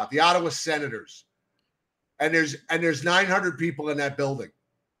shit about, the Ottawa Senators. And there's 900 people in that building.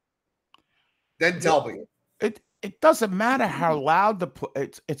 Then tell me. It doesn't matter how loud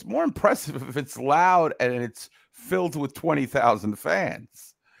it's more impressive if it's loud and it's filled with 20,000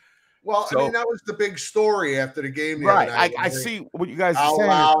 fans. Well, I mean, that was the big story after the game. Right. I see what you guys are saying.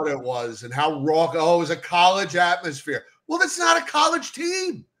 How loud it was and how raw. Oh, it was a college atmosphere. Well, that's not a college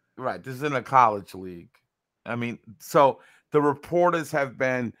team. Right. This isn't a college league. I mean, so the reporters have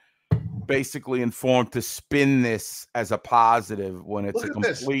been basically informed to spin this as a positive when it's a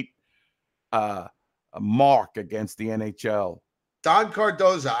complete a mark against the NHL. Don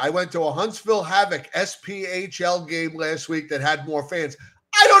Cardoza, I went to a Huntsville Havoc SPHL game last week that had more fans.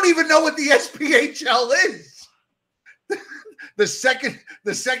 I don't even know what the SPHL is.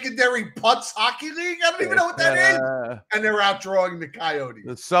 the secondary Putts Hockey League? I don't even know what that is. And they're outdrawing the Coyotes.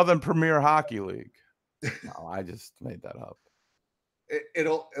 The Southern Premier Hockey League. No, I just made that up.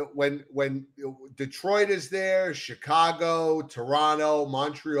 When Detroit is there, Chicago, Toronto,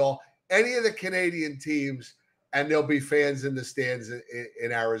 Montreal, any of the Canadian teams, and there'll be fans in the stands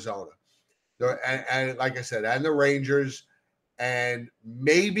in Arizona. And like I said, and the Rangers, and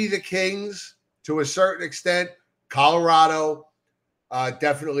maybe the Kings to a certain extent. Colorado,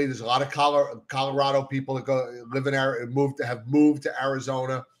 definitely. There's a lot of Colorado people that live in have moved to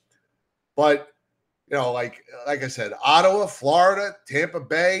Arizona. But like I said, Ottawa, Florida, Tampa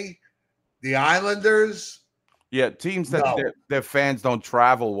Bay, the Islanders. Yeah, teams that their fans don't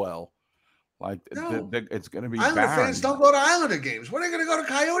travel well. Like it's going to be Islander barren. fans don't go to Islander games. What are they going to go to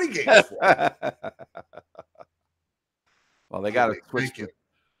Coyote games for? Well, they got to switch.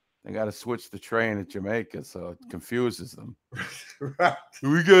 They got to switch the train at Jamaica, so it confuses them. Right.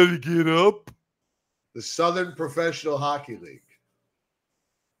 We got to get up. The Southern Professional Hockey League.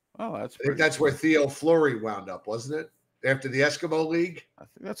 Oh, I think that's where Theo Fleury wound up, wasn't it? After the Eskimo League. I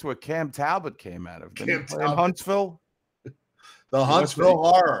think that's where Cam Talbot came out of. Cam Talbot. In Huntsville. The Huntsville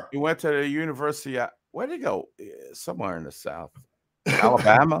Horror. He went to the University. Where did he go? Somewhere in the South,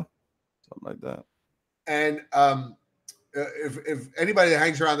 Alabama, something like that. And if anybody that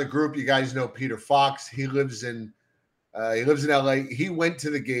hangs around the group, you guys know Peter Fox. He lives in LA. He went to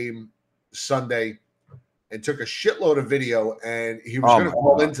the game Sunday and took a shitload of video. And he was going to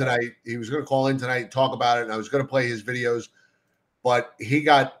call in tonight. He was going to call in tonight and talk about it. And I was going to play his videos, but he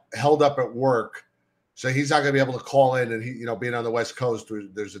got held up at work. So he's not going to be able to call in, and being on the West Coast,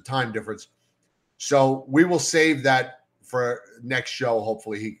 there's a time difference. So we will save that for next show.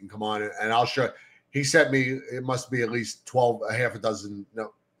 Hopefully he can come on and I'll show. He sent me, it must be at least 12,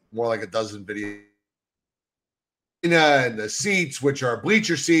 more like a dozen videos and the seats, which are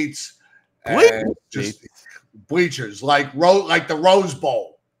bleacher seats, Bleacher and just seats? bleachers, like the Rose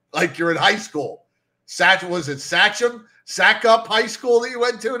Bowl, like you're in high school. Was it Satcham? Sack Up High School that you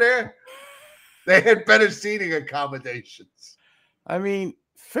went to there? They had better seating accommodations. I mean,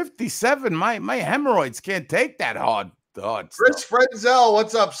 57. My hemorrhoids can't take that hard Chris stuff. Frenzel,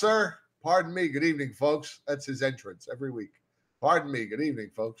 what's up, sir? Pardon me. Good evening, folks. That's his entrance every week. Pardon me. Good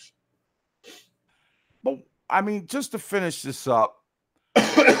evening, folks. But I mean, just to finish this up,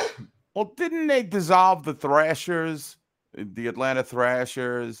 well, didn't they dissolve the Thrashers, the Atlanta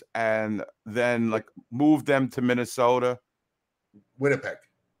Thrashers, and then like move them to Minnesota? Winnipeg.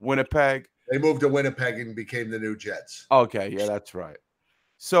 They moved to Winnipeg and became the new Jets. Okay, yeah, that's right.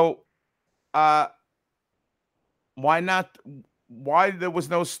 So, why not? Why there was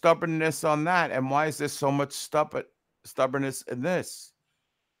no stubbornness on that, and why is there so much stubbornness in this?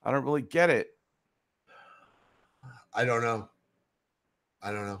 I don't really get it. I don't know.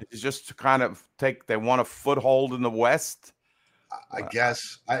 It's just to kind of they want a foothold in the West. I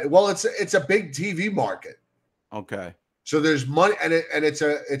guess. It's a big TV market. Okay. So there's money, and it's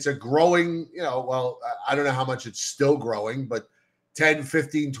a growing, I don't know how much it's still growing, but 10,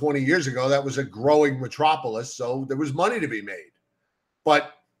 15, 20 years ago, that was a growing metropolis. So there was money to be made,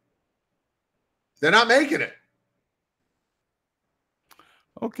 but they're not making it.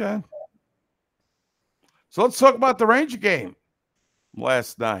 Okay. So let's talk about the Ranger game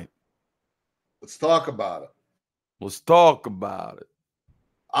last night. Let's talk about it.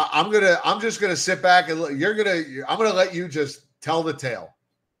 I'm just gonna sit back and I'm gonna let you just tell the tale.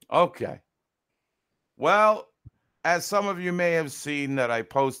 Okay. Well, as some of you may have seen that I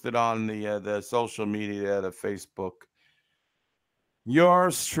posted on the social media, the Facebook,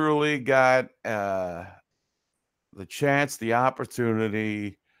 yours truly got the chance, the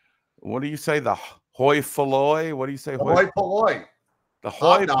opportunity. What do you say? The hoi polloi? What do you say? Hoi polloi. The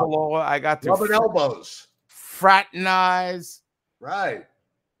hoi polloi. I got to rubbing elbows, fraternize. Right.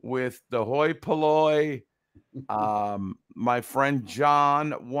 With the hoi polloi. My friend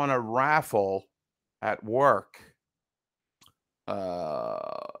John won a raffle at work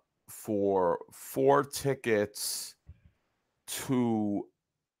for 4 tickets to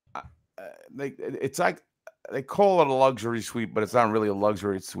it's like they call it a luxury suite, but it's not really a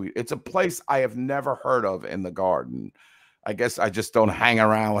luxury suite. It's a place I have never heard of in the Garden. I guess I just don't hang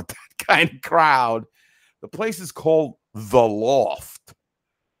around with that kind of crowd. The place is called The Loft.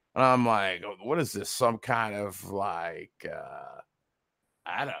 And I'm like, what is this? Some kind of like,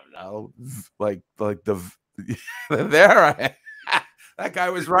 I don't know, like the there I am. That guy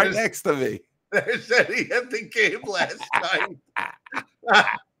was right next to me. There's Eddie at the game last night.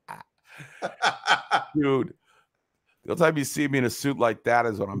 Dude, the time you see me in a suit like that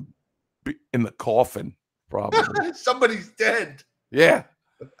is when I'm in the coffin, probably. Somebody's dead. Yeah.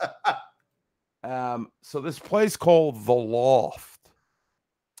 So this place called The Loft.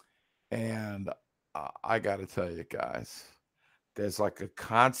 And I got to tell you guys, there's like a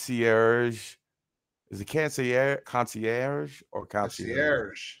concierge. Is it concierge or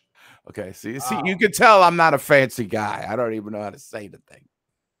concierge? Okay, see, you can tell I'm not a fancy guy. I don't even know how to say the thing.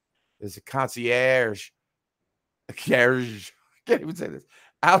 There's a concierge. I can't even say this.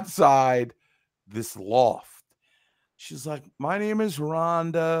 Outside this loft. She's like, my name is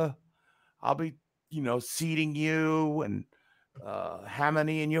Rhonda. I'll be, seating you and how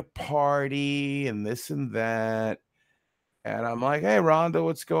many in your party and this and that. And I'm like, hey, Rhonda,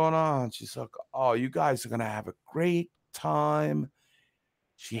 what's going on? She's like, oh, you guys are going to have a great time.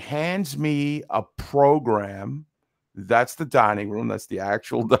 She hands me a program. That's the dining room. That's the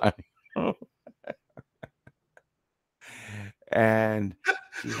actual dining room. And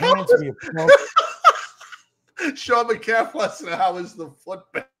she hands me a program. Sean McCaff wants to know how is the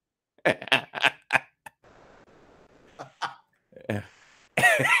football.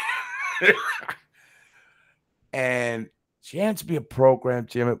 And she hands me a program,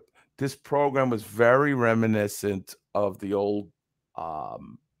 Jim. This program was very reminiscent of the old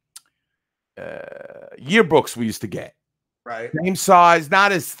yearbooks we used to get. Right. Same size,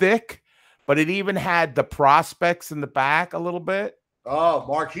 not as thick, but it even had the prospects in the back a little bit. Oh,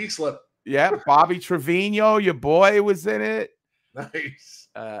 Mark Heaslip. Yeah, Bobby Trevino, your boy, was in it. Nice.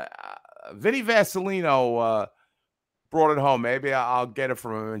 Vinny Vasilino brought it home. Maybe I'll get it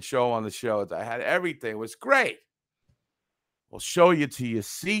from him and show on the show. I had everything. It was great. We'll show you to your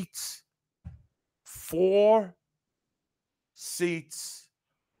seats. 4 seats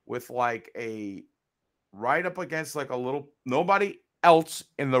with like a right up against like a little, nobody else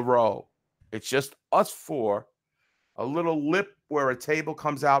in the row. It's just us 4. A little lip where a table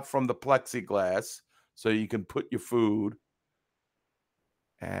comes out from the plexiglass. so you can put your food.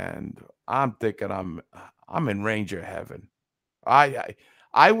 And I'm thinking I'm in Ranger heaven. I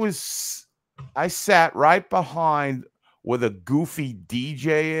sat right behind where the goofy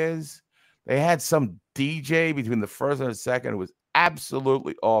DJ is. They had some DJ between the first and the second. It was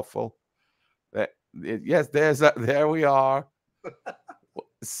absolutely awful. Yes, there we are.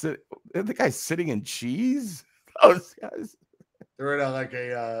 The guy's sitting in cheese. Those guys. They're in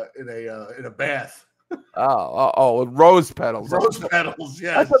a bath. Oh, rose petals. Rose petals.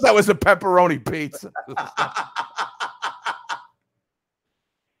 Yes. I thought that was a pepperoni pizza.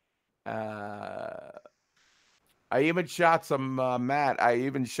 I even shot some Matt. I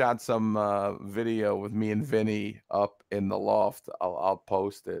even shot some video with me and Vinny up in the loft. I'll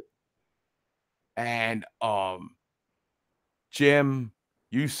post it. And Jim,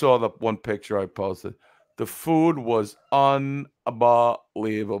 you saw the one picture I posted. The food was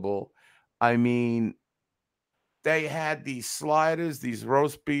unbelievable. I mean, they had these sliders, these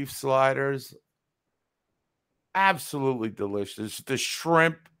roast beef sliders. Absolutely delicious. The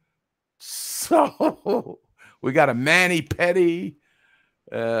shrimp. So we got a mani-pedi.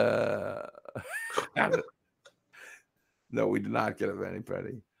 No, we did not get a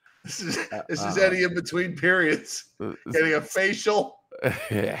mani-pedi. This is Eddie in between periods. Getting a facial.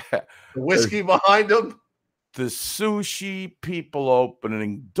 Yeah. The whiskey behind him. The sushi, people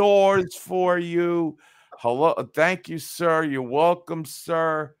opening doors for you. Hello. Thank you, sir. You're welcome,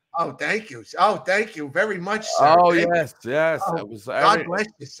 sir. Oh, thank you. Oh, thank you very much, sir. Oh, thank yes. you. It was, God bless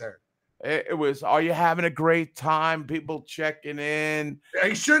you, sir. It was, are you having a great time? People checking in. Are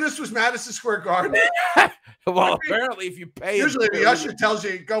you sure this was Madison Square Garden? Well, apparently, if you pay. Usually the usher tells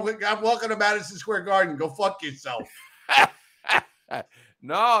you, "Go, I'm welcome to Madison Square Garden. Go fuck yourself."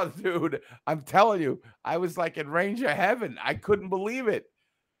 No, dude, I'm telling you, I was like in Ranger heaven. I couldn't believe it.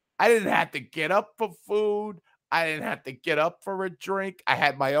 I didn't have to get up for food. I didn't have to get up for a drink. I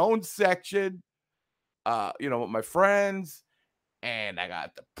had my own section, with my friends, and I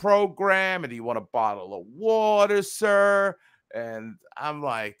got the program. And do you want a bottle of water, sir? And I'm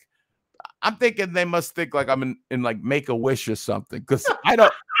like, I'm thinking they must think like I'm in like Make-A-Wish or something, because I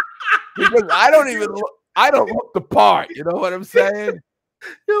don't look the part. You know what I'm saying?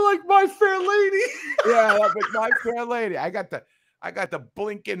 You're like My Fair Lady. Yeah, like My Fair Lady. I got the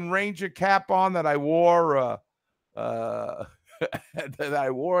blinking Ranger cap on that I wore that I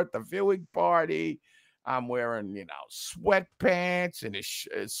wore at the viewing party. I'm wearing, sweatpants and a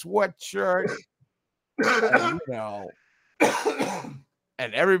sweatshirt. And,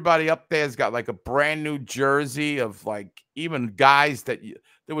 and everybody up there's got like a brand new jersey of like even guys that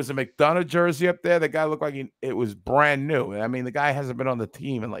there was a McDonough jersey up there. The guy looked like it was brand new. I mean, the guy hasn't been on the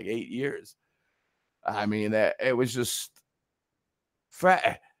team in like 8 years. I mean, it was just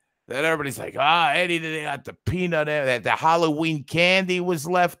fat. Then everybody's like, Eddie, they got the peanut there. That the Halloween candy was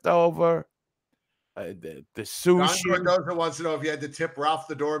left over. The sushi. Don Cardoza wants to know if you had to tip Ralph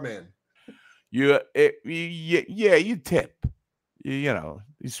the doorman. You tip.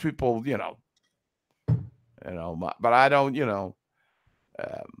 These people, but I don't,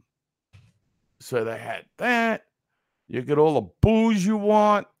 so they had that. You get all the booze you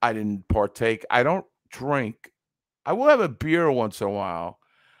want. I didn't partake. I don't drink. I will have a beer once in a while,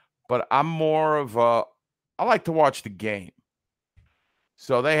 but I'm more of I like to watch the game.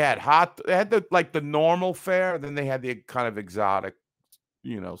 So they had the normal fare, then they had the kind of exotic,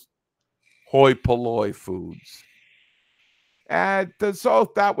 hoi polloi foods. And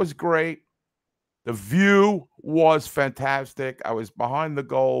so that was great. The view was fantastic. I was behind the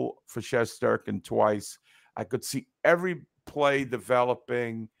goal for Shesterkin twice. I could see every play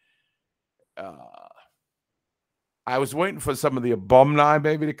developing. I was waiting for some of the alumni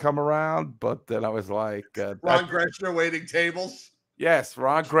maybe to come around, but then I was like... Ron Greshner waiting tables? Yes,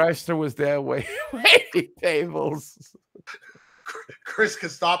 Ron Greshner was there waiting tables. Chris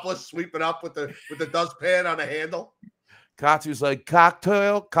Kostopoulos sweeping up with the dustpan on a handle. Katsu's like,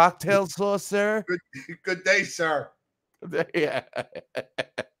 cocktail sauce, sir. Good day, sir. Yeah.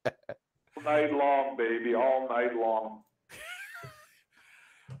 All night long, baby, all night long.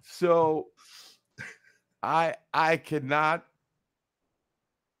 So I cannot.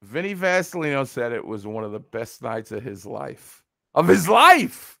 Vinny Vasilino said it was one of the best nights of his life. Of his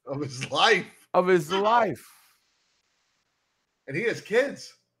life. And he has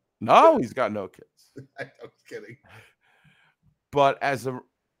kids. No, he's got no kids. I'm kidding. But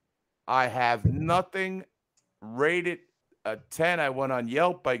I have nothing rated a 10. I went on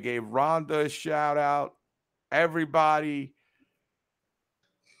Yelp. I gave Rhonda a shout out. Everybody.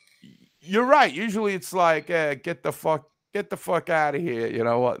 You're right. Usually it's like, get the fuck get the fuck out of here. You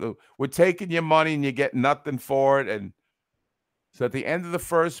know what? We're taking your money and you get nothing for it. And so at the end of the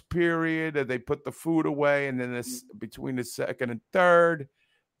first period, they put the food away. And then between the second and third,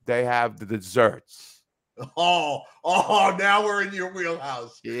 they have the desserts. Oh, now we're in your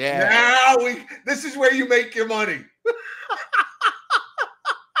wheelhouse. Yeah. This is where you make your money.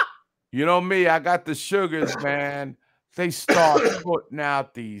 You know me, I got the sugars, man. They start putting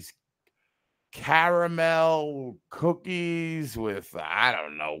out these caramel cookies with, I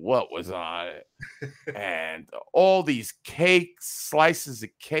don't know what was on it. And all these cakes, slices of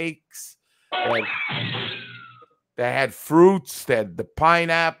cakes. They had fruits. They had the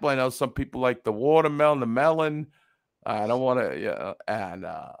pineapple. I know some people like the watermelon, the melon. I don't want to, and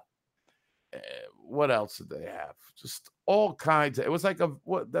what else did they have? Just all kinds. It was like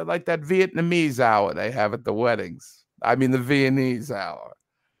like that Vietnamese hour they have at the weddings. I mean, the Viennese hour.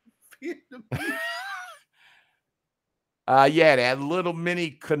 Yeah, they had little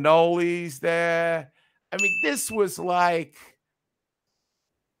mini cannolis there. I mean, this was like.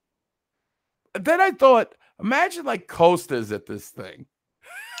 Then I thought, imagine like Coasters at this thing.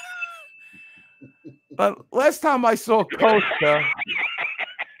 But last time I saw Coaster,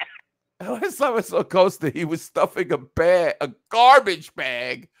 he was stuffing a garbage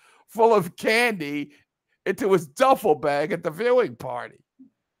bag full of candy into his duffel bag at the viewing party.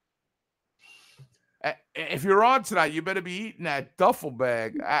 If you're on tonight, you better be eating that duffel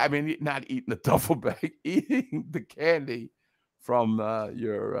bag. I mean, not eating the duffel bag, eating the candy from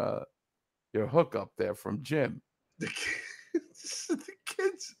your hookup there from Jim. The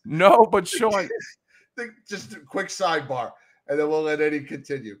kids. No, but Sean. Just a quick sidebar, and then we'll let Eddie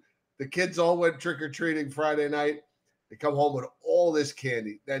continue. The kids all went trick-or-treating Friday night. They come home with all this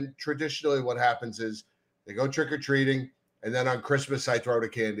candy. Then traditionally what happens is they go trick-or-treating, and then on Christmas I throw the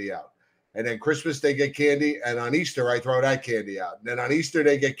candy out. And then Christmas they get candy, and on Easter I throw that candy out. And then on Easter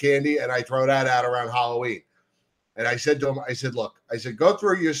they get candy, and I throw that out around Halloween. And I said to him, look, go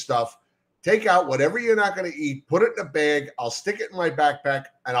through your stuff. Take out whatever you're not going to eat, put it in a bag. I'll stick it in my backpack,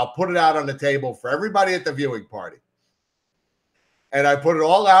 and I'll put it out on the table for everybody at the viewing party. And I put it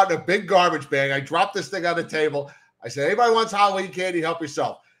all out in a big garbage bag. I dropped this thing on the table. I said, anybody wants Halloween candy, help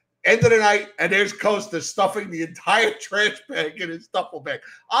yourself. End of the night, and there's Costa stuffing the entire trash bag in his duffel bag.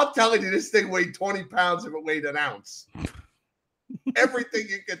 I'm telling you, this thing weighed 20 pounds if it weighed an ounce. Everything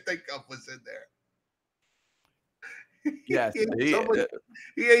you can think of was in there. Yes, he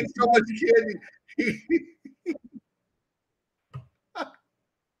ate so much candy.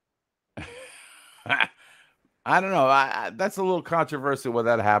 I don't know. That's a little controversial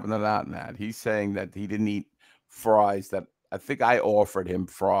whether that happened or not. Matt, he's saying that he didn't eat fries. That I think I offered him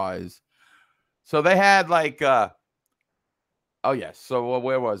fries. So they had like, oh yes. So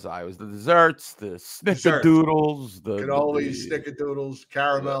where was I? It was the desserts, the snickerdoodles, the cannolis, snickerdoodles,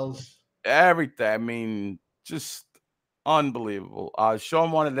 caramels, everything. I mean, just. Unbelievable.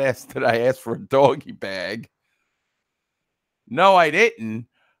 Sean wanted to ask, did I ask for a doggy bag? No, I didn't.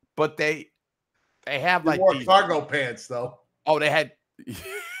 But they have like these cargo pants, though. Oh, they had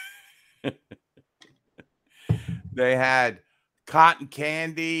they had cotton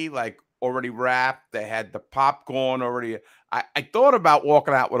candy, like already wrapped. They had the popcorn already. I thought about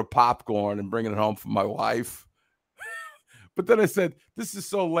walking out with a popcorn and bringing it home for my wife. But then I said, this is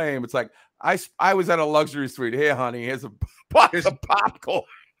so lame. It's like, I was at a luxury suite. Here, honey, here's a box of popcorn.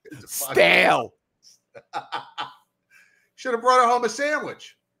 Stale. Should have brought her home a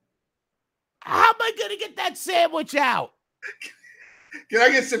sandwich. How am I going to get that sandwich out? Can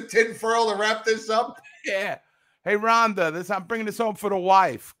I get some tin foil to wrap this up? Yeah. Hey, Rhonda, I'm bringing this home for the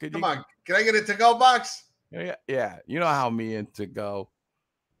wife. Come on. Can I get a to-go box? Yeah. You know how me and to-go.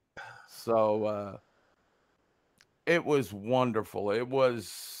 So, it was wonderful. It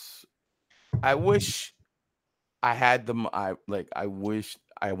was. I wish I had them. I wish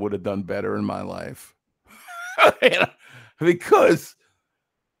I would have done better in my life. Because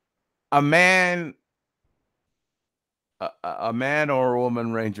a man or a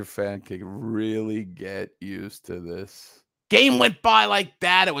woman Ranger fan can really get used to this. Game went by like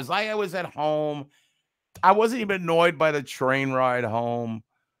that. It was like I was at home. I wasn't even annoyed by the train ride home.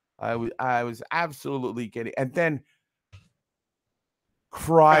 I was absolutely getting. And then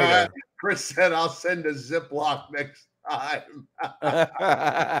Kreider. Chris said, I'll send a Ziploc next time.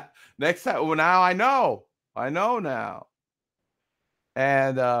 Next time. Well, now I know. I know now.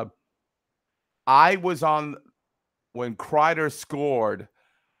 And I was on, when Kreider scored,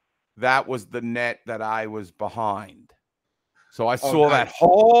 that was the net that I was behind. So I saw that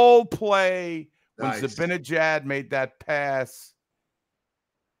whole play when Zibanejad made that pass.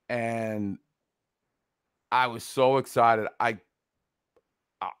 And I was so excited.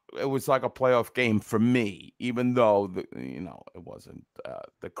 It was like a playoff game for me, even though it wasn't.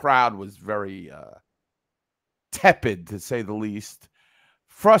 The crowd was very tepid, to say the least.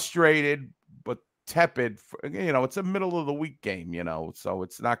 Frustrated, but tepid. It's a middle of the week game, so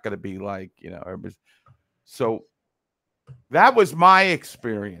it's not going to be like So that was my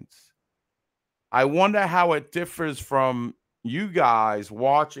experience. I wonder how it differs from you guys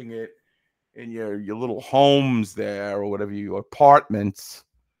watching it in your little homes there or whatever, your apartments.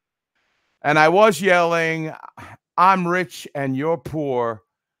 And I was yelling, "I'm rich and you're poor,"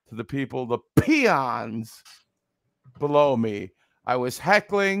 to the people, the peons below me. I was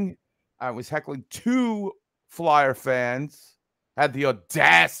heckling 2 Flyer fans, had the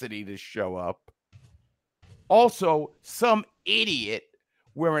audacity to show up. Also, some idiot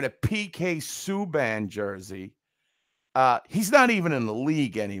wearing a PK Subban jersey. He's not even in the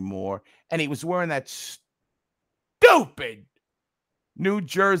league anymore, and he was wearing that stupid New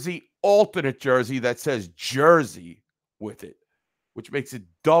Jersey alternate jersey that says Jersey with it, which makes it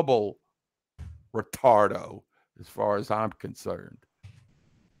double retardo as far as I'm concerned.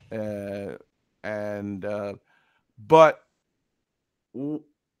 But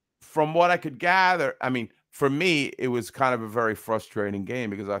from what I could gather, I mean, for me, it was kind of a very frustrating game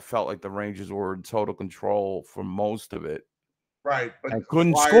because I felt like the Rangers were in total control for most of it. Right, but and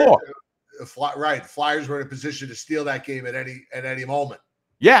couldn't score. Right, Flyers were in a position to steal that game at any moment.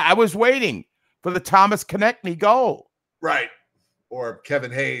 Yeah, I was waiting for the Thomas Konechny goal. Right, or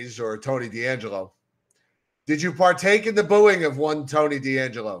Kevin Hayes or Tony DeAngelo. Did you partake in the booing of one Tony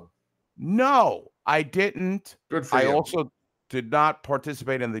DeAngelo? No, I didn't. Good for you. I also did not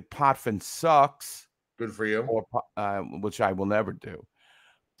participate in the Potvin sucks. Good for you. Which I will never do.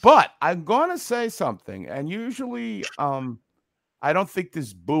 But I'm going to say something, and usually I don't think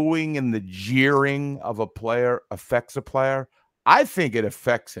this booing and the jeering of a player affects a player. I think it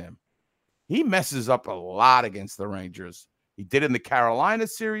affects him. He messes up a lot against the Rangers. He did in the Carolina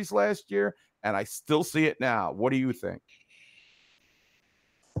series last year, and I still see it now. What do you think?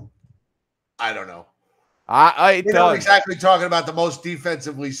 I don't know. You're not exactly talking about the most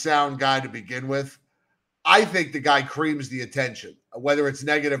defensively sound guy to begin with. I think the guy creams the attention. Whether it's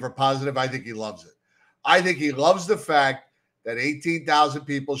negative or positive, I think he loves it. I think he loves the fact that 18,000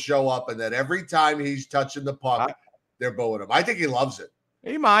 people show up and that every time he's touching the puck, they're booing him. I think he loves it.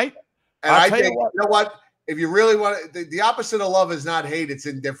 He might. And I think, you know what? If you really want the opposite of love is not hate, it's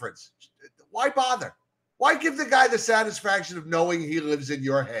indifference. Why bother? Why give the guy the satisfaction of knowing he lives in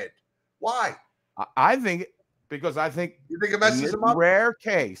your head? Why? I think because I think you think it messes him up. Rare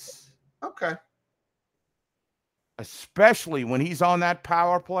case. Okay. Especially when he's on that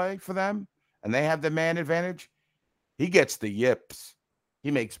power play for them and they have the man advantage, he gets the yips. He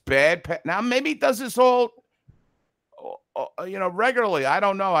makes bad. Now maybe he does this all, regularly. I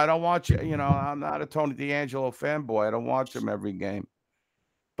don't know. I don't watch it. I'm not a Tony DeAngelo fanboy. I don't watch him every game.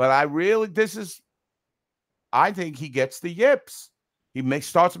 But I think he gets the yips. He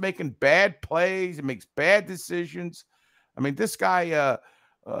starts making bad plays. He makes bad decisions. I mean, this guy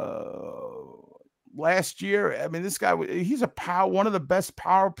last year, this guy, he's one of the best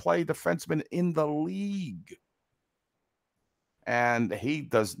power play defensemen in the league. And he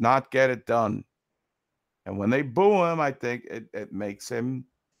does not get it done. And when they boo him, I think it makes him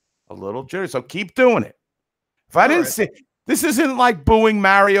a little jittery. So keep doing it. If I didn't see, this isn't like booing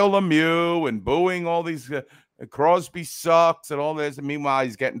Mario Lemieux and booing all these Crosby sucks and all this. And meanwhile,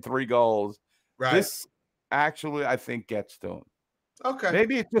 he's getting 3 goals. Right. This actually, I think, gets to him. Okay.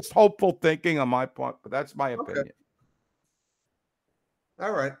 Maybe it's just hopeful thinking on my part, but that's my opinion.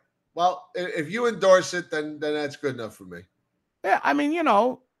 All right. Well, if you endorse it, then that's good enough for me. Yeah,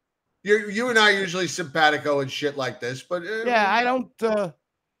 you and I usually simpatico and shit like this, but I don't.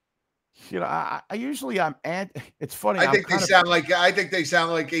 I usually I'm it's funny. I think they sound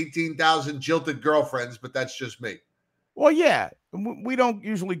like 18,000 jilted girlfriends, but that's just me. Well, yeah, we don't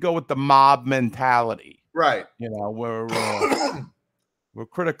usually go with the mob mentality, right? We're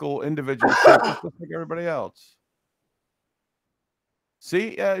critical individuals, just like everybody else.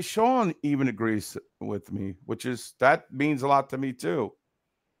 See, Sean even agrees with me, that means a lot to me too.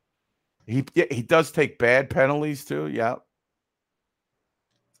 He does take bad penalties too, yeah.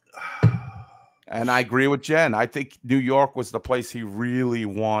 And I agree with Jen. I think New York was the place he really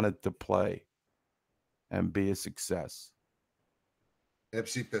wanted to play and be a success.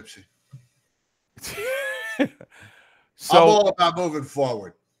 Ipsy Pipsy. So, I'm all about moving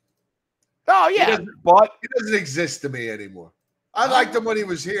forward. Oh, yeah. He doesn't exist to me anymore. I liked him when he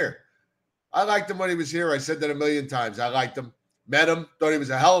was here. I said that a million times. I liked him. Met him. Thought he was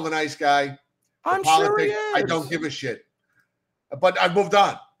a hell of a nice guy. I'm politics, sure he I don't is. give a shit. But I've moved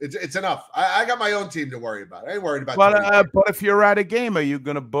on. It's enough. I got my own team to worry about. I ain't worried about Tony. But if you're at a game, are you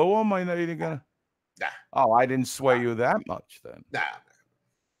going to boo him? I know you're going to. Nah. Oh, I didn't sway you that much then. Nah.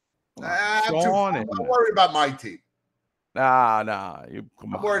 Sean, I'm worried about my team. Nah.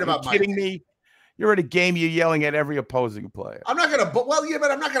 I'm worried about my kidding team. me? You're at a game, you're yelling at every opposing player. I'm not going to but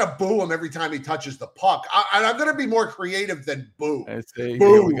I'm not going to boo him every time he touches the puck. I'm going to be more creative than boo. See,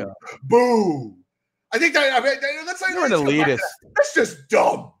 boo. Here we go. Boo. I think that's like you're an elitist. That's just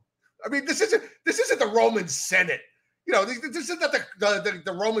dumb. I mean, this isn't the Roman Senate. You know, this isn't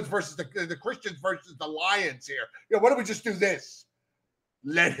the Romans versus the Christians versus the Lions here. You know, why don't we just do this?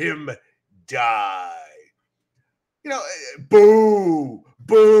 Let him die. You know, boo.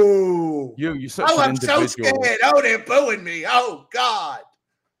 You're such an I'm individual. so scared. Oh, they're booing me. Oh, God.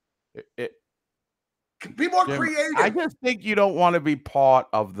 Be more creative. I just think you don't want to be part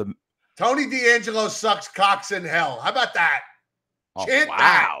of the. Tony D'Angelo sucks cocks in hell. How about that? Oh, Chant wow.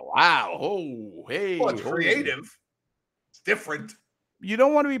 that. Wow. Oh, hey. Well, it's creative. It's different. You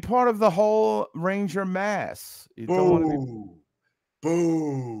don't want to be part of the whole Ranger mass. You don't want to be.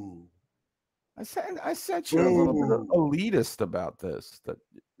 Boo. I said you're a little bit elitist about this. That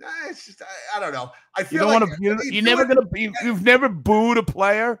it's just I don't know. I feel you don't like want to. You're never gonna be. You've never booed a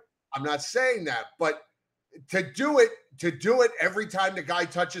player. I'm not saying that, but to do it every time the guy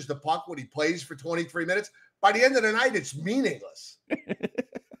touches the puck when he plays for 23 minutes, by the end of the night, it's meaningless.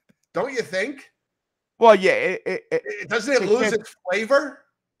 Don't you think? Well, yeah. Doesn't it lose its flavor?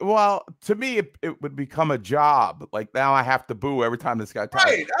 Well, to me, it would become a job. Like now, I have to boo every time this guy touches.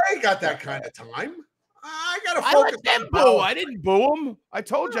 Right, I ain't got that kind of time. I gotta I focus. let them boo. I didn't boo him. I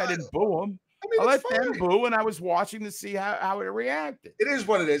told you I didn't boo him. I let them boo, and I was watching to see how it reacted. It is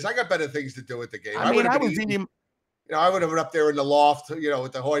what it is. I got better things to do at the game. I mean, I was eating. You know, I would have been up there in the loft, you know,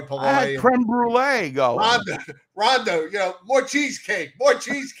 with the hoi polloi. I had creme brulee going. Rondo, you know, more cheesecake, more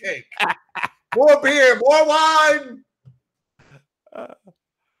beer, more wine.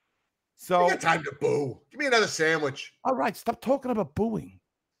 So I got time to boo. Give me another sandwich. All right, stop talking about booing.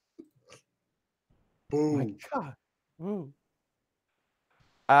 Boo. My God. Boo.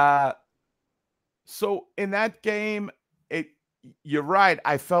 So in that game, you're right.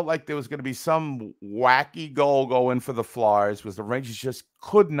 I felt like there was going to be some wacky goal going for the Flyers because the Rangers just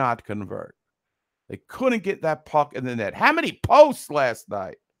could not convert. They couldn't get that puck in the net. How many posts last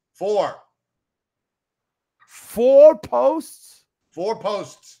night? 4. 4 posts? 4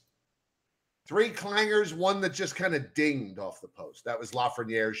 posts. 3 clangers, one that just kind of dinged off the post. That was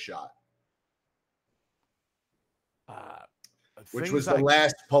Lafreniere's shot. Which was the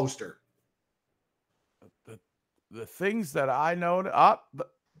last poster. The things that I know.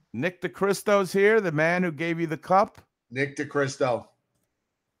 Nick DeCristo's here, the man who gave you the cup. Nick DeCristo.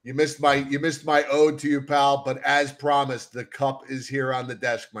 You missed my ode to you, pal, but as promised, the cup is here on the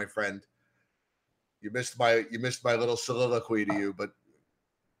desk, my friend. You missed my little soliloquy to you, but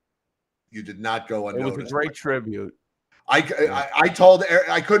you did not go unnoticed. It was a great tribute. I told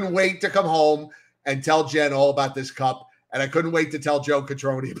I couldn't wait to come home and tell Jen all about this cup, and I couldn't wait to tell Joe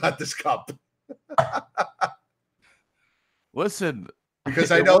Catroni about this cup. Listen,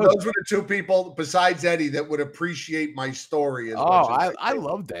 because I know those were the 2 people besides Eddie that would appreciate my story. I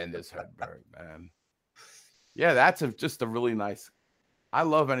love Anders Hedberg, man. Yeah, that's just a really nice. I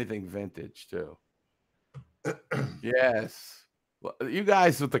love anything vintage too. Yes. You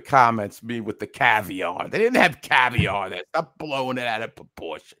guys with the comments, me with the caviar. They didn't have caviar there. Stop blowing it out of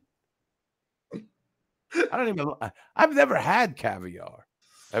proportion. I've never had caviar.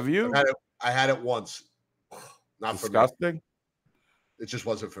 Have you? I had it once. Not disgusting. For me. It just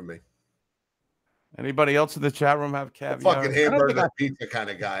wasn't for me. Anybody else in the chat room have caviar? Fucking hamburger pizza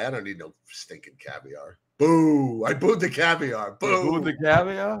kind of guy. I don't need no stinking caviar. Boo! I booed the caviar. Boo! You booed the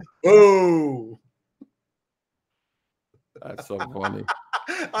caviar? Boo! That's so funny.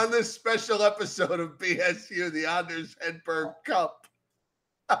 On this special episode of BSU, the Anders Hedberg Cup.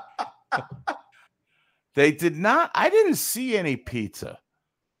 They did not. I didn't see any pizza,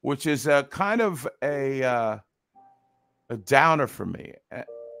 which is a kind of a downer for me.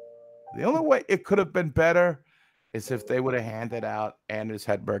 The only way it could have been better is if they would have handed out Anders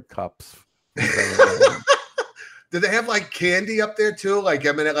Hedberg cups. Did they have like candy up there too? Like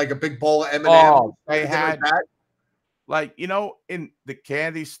like a big bowl of M&Ms? Oh, they had like that? Like, you know, in the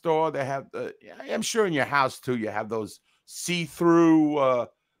candy store, they have I'm sure in your house too, you have those see-through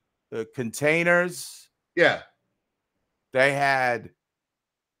containers. Yeah. They had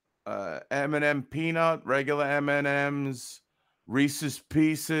M&M peanut, regular M&Ms, Reese's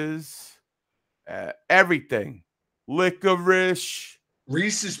Pieces, everything. Licorice.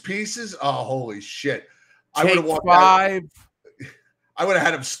 Reese's Pieces. Oh, holy shit! I Take would have walked 5. I would have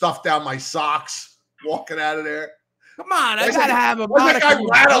had him stuffed down my socks walking out of there. Come on, I Why's gotta that- have a why's that guy modicum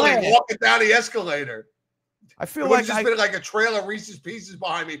of rattling flair. walking down the escalator? I It feel would have like just been like a trail of Reese's Pieces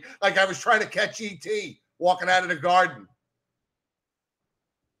behind me, like I was trying to catch ET walking out of the garden.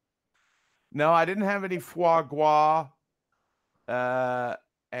 No, I didn't have any foie gras.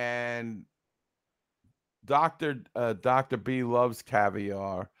 And Dr. B loves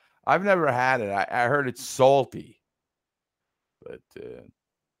caviar. I've never had it. I heard it's salty. But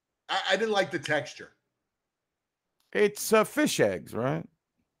I didn't like the texture. it's fish eggs, right?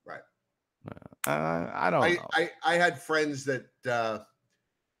 Right. I don't know. I had friends that the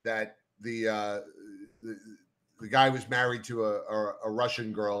guy was married to a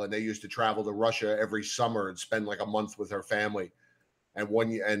Russian girl, and they used to travel to Russia every summer and spend like a month with her family. And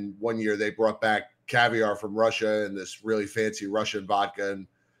one year they brought back caviar from Russia and this really fancy Russian vodka, and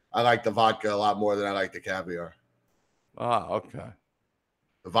I like the vodka a lot more than I like the caviar. Ah, okay.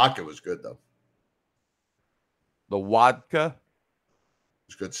 The vodka was good though. The vodka.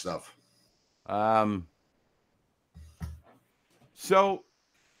 It's good stuff. So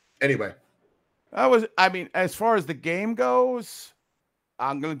anyway, as far as the game goes,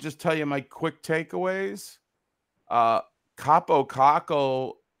 I'm gonna just tell you my quick takeaways. Capo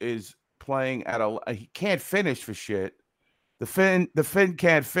Caco is playing at he can't finish for shit. The Finn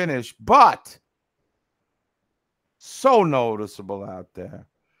can't finish, but so noticeable out there.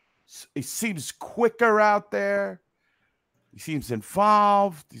 He seems quicker out there. He seems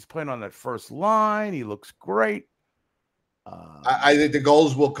involved. He's playing on that first line. He looks great. I think the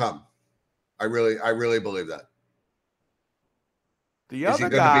goals will come. I really believe that. The other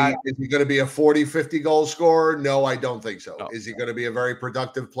guy, is he going to be a 40, 50 goal scorer? No, I don't think so. No. Is he going to be a very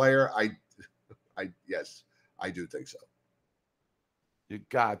productive player? Yes, I do think so. You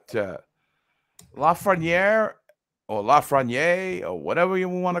got Lafreniere or whatever you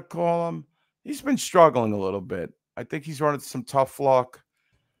want to call him. He's been struggling a little bit. I think he's running some tough luck,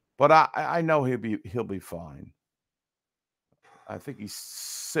 but I know he'll be fine. I think he's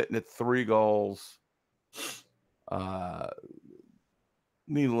sitting at 3 goals.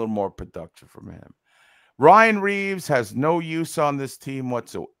 Need a little more production from him. Ryan Reeves has no use on this team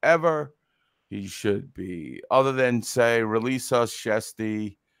whatsoever. He should be, other than say, release us,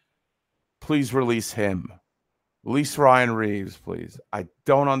 Shesty. Please release him. Release Ryan Reeves, please. I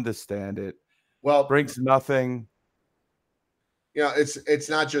don't understand it. Well, brings nothing. It's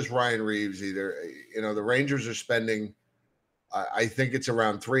not just Ryan Reeves either. The Rangers are spending, I think it's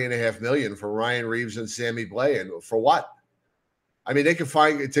around $3.5 million for Ryan Reeves and Sammy Blais. And for what? I mean, they can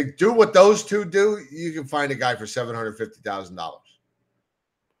find to do what those two do. You can find a guy for $750,000,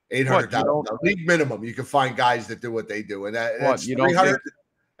 $800,000 league minimum. You can find guys that do what they do, and that's 300.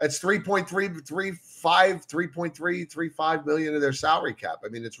 That's 3.35 million of their salary cap. I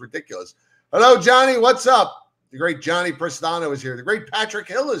mean, it's ridiculous. Hello, Johnny. What's up? The great Johnny Prestano is here. The great Patrick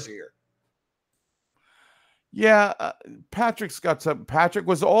Hill is here. Yeah, Patrick's got some. Patrick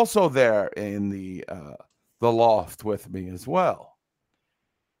was also there in the loft with me as well.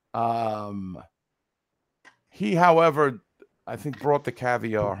 He, however, I think brought the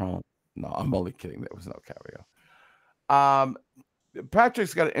caviar home. No, I'm only kidding. There was no caviar.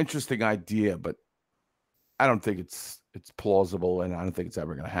 Patrick's got an interesting idea, but I don't think it's plausible, and I don't think it's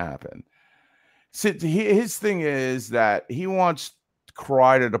ever going to happen. So his thing is that he wants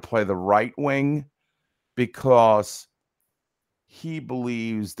Kreider to play the right wing because he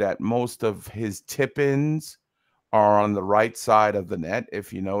believes that most of his tip-ins are on the right side of the net.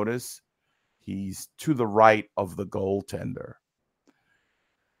 If you notice, he's to the right of the goaltender.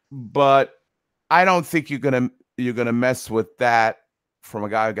 But I don't think you're gonna mess with that from a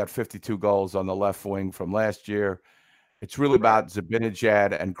guy who got 52 goals on the left wing from last year. It's really about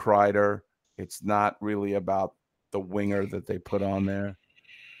Zibanejad and Kreider. It's not really about the winger that they put on there.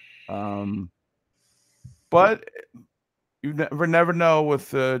 But you never know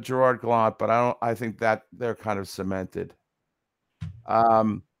with Gerard Gallant, but I think that they're kind of cemented.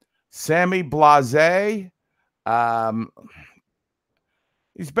 Sammy Blais,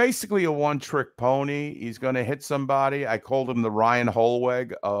 he's basically a one-trick pony. He's going to hit somebody. I called him the Ryan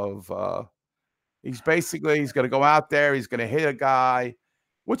Holweg of. He's going to go out there. He's going to hit a guy,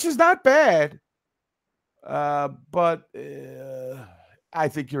 which is not bad. But I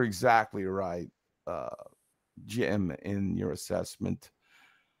think you're exactly right, Jim, in your assessment.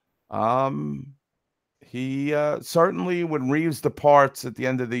 He certainly, when Reeves departs at the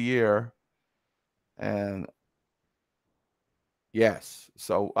end of the year, and yes,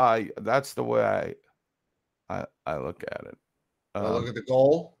 so that's the way I look at it. Look at the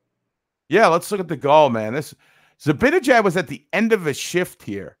goal. Yeah, let's look at the goal, man. This Zabinajad was at the end of a shift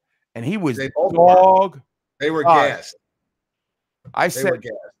here, and he was They both dog. They were gassed. I They were said,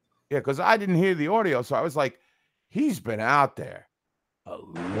 gassed. yeah, because I didn't hear the audio, so I was like, he's been out there a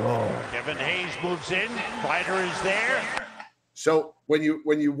lot. Kevin Hayes moves in. Kreider is there. So when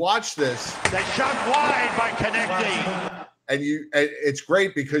you watch this, They shot wide by Konechny. and it's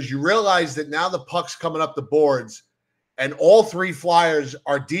great because you realize that now the puck's coming up the boards, and all three Flyers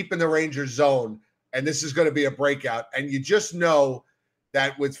are deep in the Rangers zone, and this is going to be a breakout. And you just know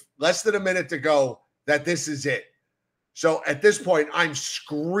that with less than a minute to go, that this is it. So at this point, I'm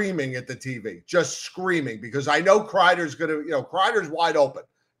screaming at the TV, just screaming, because I know Kreider's going to, Kreider's wide open.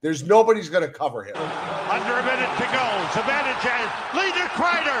 There's nobody's going to cover him. Under a minute to go. Zibanejad, lead to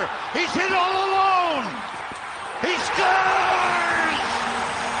Kreider. He's hit all alone. He scores!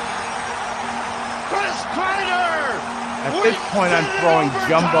 Chris Kreider! At this point, I'm throwing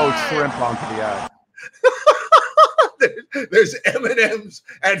jumbo shrimp onto the ice. There's M&Ms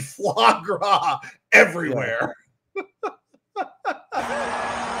and foie gras everywhere.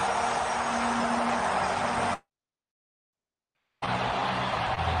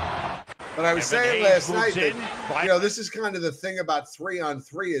 But I was saying last night that, this is kind of the thing about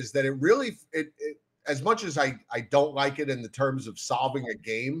 3-on-3 is that it really, as much as I don't like it in the terms of solving a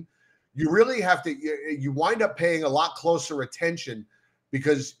game, you really have to, you wind up paying a lot closer attention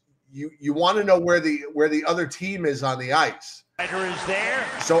because you want to know where the other team is on the ice. Is there.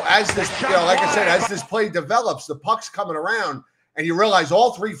 So as this, like I said, as this play develops, the puck's coming around, and you realize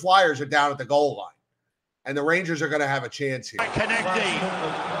all three Flyers are down at the goal line, and the Rangers are going to have a chance here. Konechny,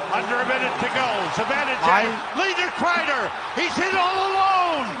 under a minute to go. Zibanejad, lead to Kreider. He's hit all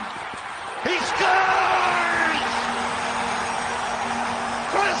alone. He scores!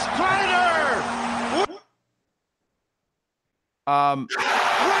 Chris Kreider.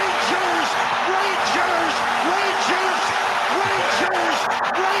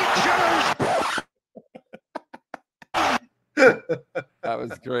 That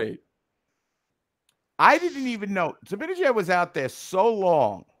was great. I didn't even know Zibanejad was out there so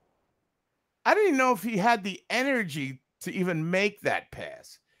long. I didn't know if he had the energy to even make that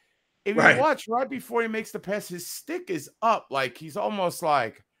pass. If you watch right before he makes the pass, his stick is up, like he's almost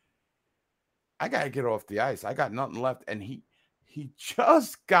like, I gotta get off the ice. I got nothing left. And he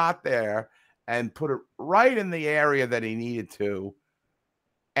just got there and put it right in the area that he needed to.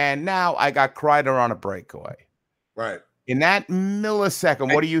 And now I got Kreider on a breakaway. Right. In that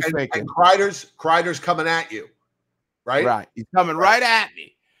millisecond, what are you thinking? And Kreider's coming at you, right? Right. He's coming right at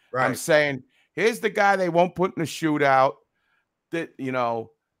me. Right. I'm saying, here's the guy they won't put in a shootout. That,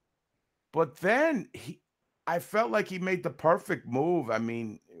 but then I felt like he made the perfect move. I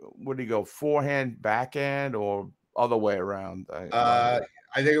mean, would he go forehand, backhand, or other way around? I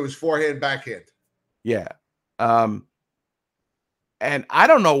think it was forehand, backhand. Yeah. And I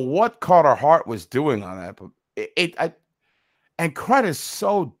don't know what Carter Hart was doing on that, but and Kreider's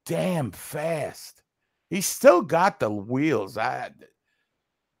so damn fast. He's still got the wheels.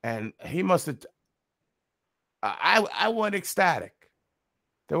 And he must have. I went ecstatic.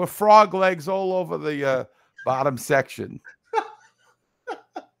 There were frog legs all over the bottom section.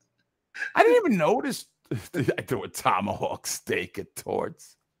 I didn't even notice. I threw a tomahawk steak at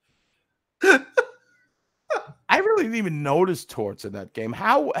Torts. I really didn't even notice Torts in that game.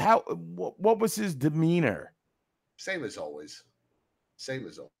 What was his demeanor? Same as always. Same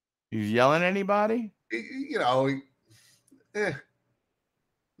as always. You yelling at anybody?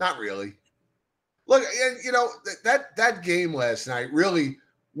 Not really. Look, that game last night, really,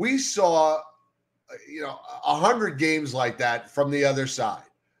 we saw, 100 games like that from the other side,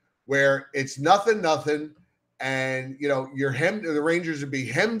 where it's nothing, and the Rangers would be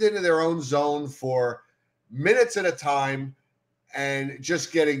hemmed into their own zone for minutes at a time, and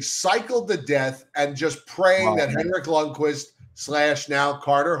just getting cycled to death, and just praying that Henrik Lundqvist / now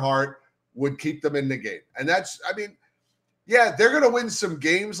Carter Hart would keep them in the game. And yeah, they're going to win some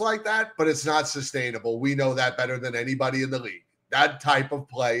games like that, but it's not sustainable. We know that better than anybody in the league. That type of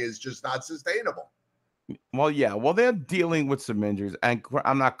play is just not sustainable. Well, yeah. Well, they're dealing with some injuries, and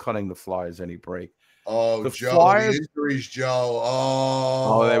I'm not cutting the Flyers any break. Oh, the Joe, Flyers, the injuries, Joe.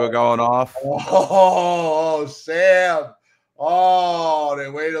 Oh, they were going off. Oh, Sam. Oh, they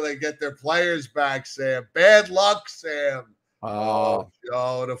wait till they get their players back, Sam. Bad luck, Sam. Oh,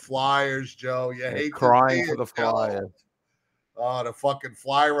 Joe, the Flyers, Joe. You hate crying for the Flyers. Oh, the fucking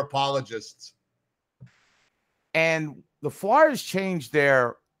Flyer apologists. And the Flyers changed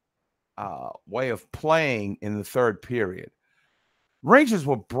their way of playing in the third period. Rangers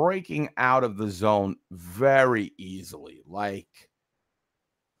were breaking out of the zone very easily, like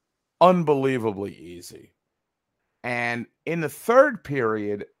unbelievably easy. And in the third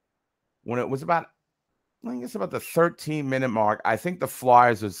period, when it was about, I guess about the 13-minute mark, I think the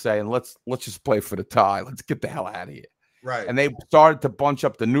Flyers was saying, let's just play for the tie. Let's get the hell out of here. Right. And they started to bunch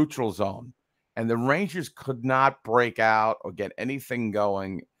up the neutral zone. And the Rangers could not break out or get anything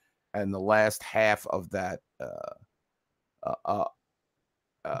going in the last half of that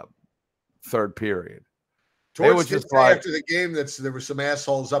third period. Torch did say after the game that there were some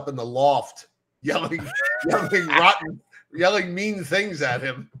assholes up in the loft yelling mean things at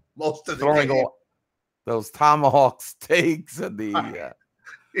him most of the game. Those tomahawk steaks and the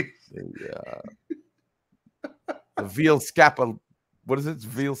veal scappa. What is it?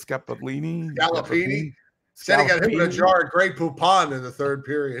 Veal scapellini? Scallopini. Said he got hit with a jar of Grey Poupon in the third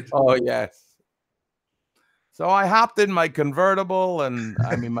period. Oh, yes. So I hopped in my convertible and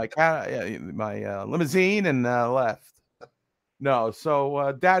my limousine and left. No,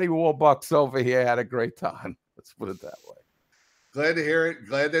 so Daddy Warbucks over here had a great time. Let's put it that way. Glad to hear it.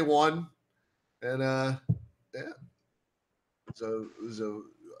 Glad they won. And yeah. So it was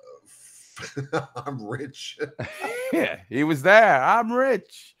I'm rich. Yeah, he was there. I'm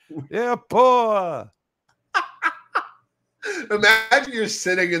rich. Yeah, poor. Imagine you're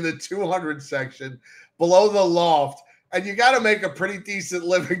sitting in the 200 section below the loft, and you got to make a pretty decent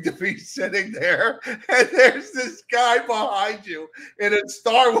living to be sitting there. And there's this guy behind you in a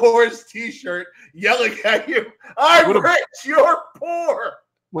Star Wars t-shirt yelling at you, I'm rich, you're poor.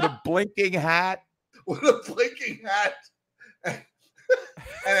 With a blinking hat. With a blinking hat.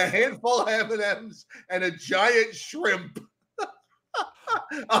 And a handful of M&Ms and a giant shrimp.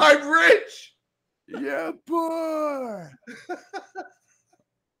 I'm rich. Yeah, poor.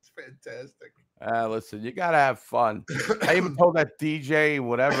 It's fantastic. Listen, you got to have fun. I even told that DJ,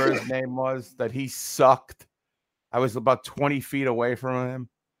 whatever his name was, that he sucked. I was about 20 feet away from him.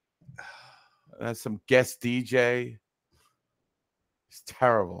 That's some guest DJ. It's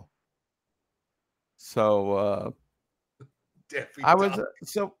terrible. So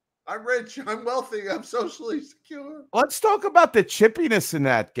I'm rich, I'm wealthy, I'm socially secure. Let's talk about the chippiness in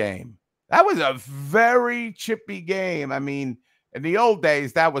that game. That was a very chippy game. I mean, in the old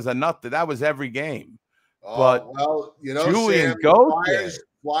days, that was that was every game. But well, Julian Sam,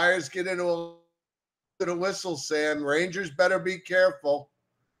 Flyers get into a whistle, Sam. Rangers better be careful.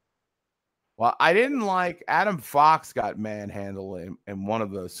 Well, I didn't like Adam Fox got manhandled in one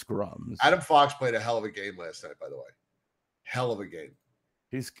of the scrums. Adam Fox played a hell of a game last night, by the way. Hell of a game.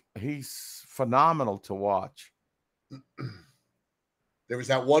 He's phenomenal to watch. There was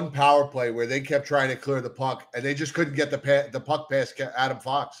that one power play where they kept trying to clear the puck, and they just couldn't get the puck past Adam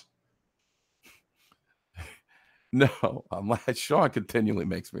Fox. No, Sean continually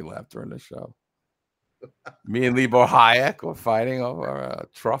makes me laugh during the show. Me and Libor Hayek were fighting over a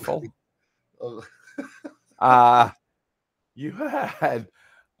truffle. You had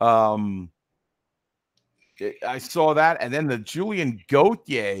I saw that, and then the Julian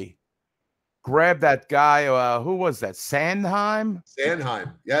Gauthier grabbed that guy. Who was that? Sanheim,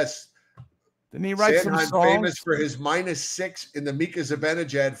 yes. Didn't he write some songs? Famous for his -6 in the Mika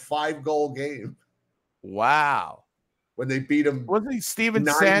Zibanejad 5-goal game. Wow. When they beat him. Wasn't he Steven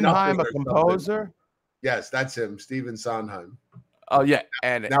Sanheim a composer? Something. Yes, that's him, Steven Sanheim. Oh, yeah.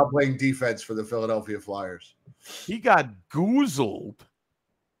 And now playing defense for the Philadelphia Flyers. He got goozled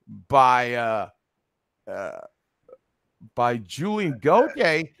by Julian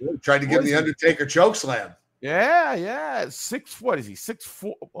Gauthier. Tried to give him the Undertaker chokeslam. Yeah. 6'4". Is he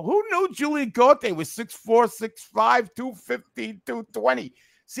 6'4"? Who knew Julian Gauthier was 6'4", 6'5", 215, 220?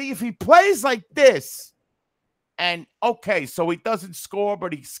 See, if he plays like this, and okay, so he doesn't score,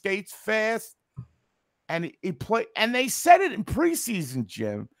 but he skates fast, and he play. And they said it in preseason,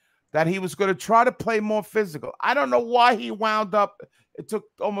 Jim, that he was going to try to play more physical. I don't know why he wound up. It took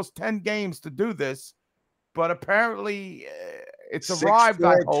almost 10 games to do this, but apparently it's arrived.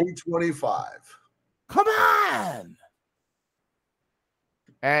 6'4", 225. Come on.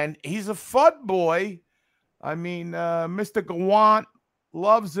 And he's a FUD boy. I mean, Mr. Gawant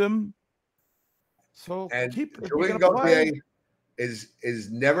loves him. So Julian Gauthier is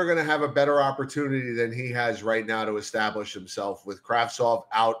never going to have a better opportunity than he has right now to establish himself with Kravtsov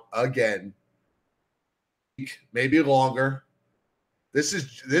out again. Maybe longer. This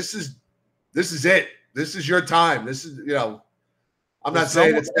is it. This is your time. This is, I'm not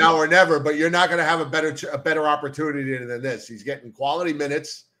saying it's now or never, but you're not going to have a better opportunity than this. He's getting quality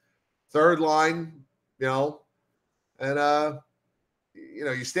minutes, third line, and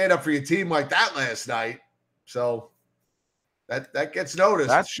you stand up for your team like that last night. So That gets noticed.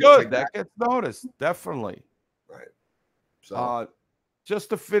 That's Shit good. like That gets noticed, definitely. Right. So Just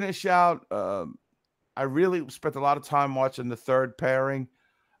to finish out, I really spent a lot of time watching the third pairing.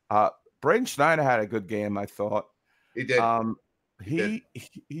 Braden Schneider had a good game, I thought. he did.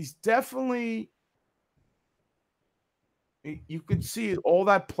 He's definitely. You can see all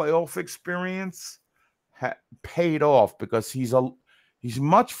that playoff experience paid off because he's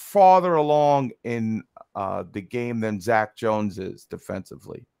much farther along in the game than Zach Jones is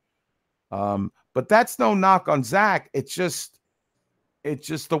defensively. But that's no knock on Zach. It's just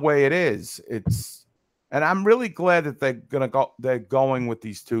the way it is. And I'm really glad that they're going with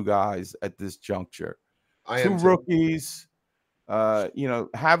these two guys at this juncture. Two rookies. Have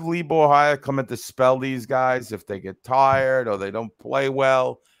Lee Bohaya come in to spell these guys if they get tired or they don't play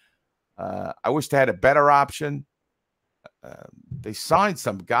well. I wish they had a better option. They signed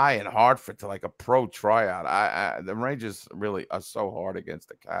some guy in Hartford to like a pro tryout. The Rangers really are so hard against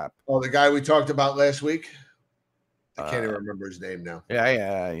the cap. Oh, the guy we talked about last week? I can't even remember his name now.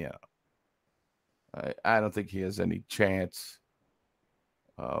 Yeah. I don't think he has any chance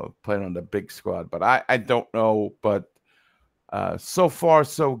playing on the big squad, but I don't know. But so far,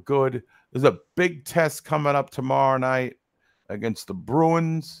 so good. There's a big test coming up tomorrow night against the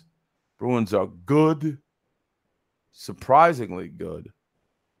Bruins. Bruins are good, surprisingly good.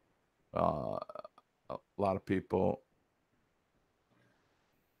 A lot of people.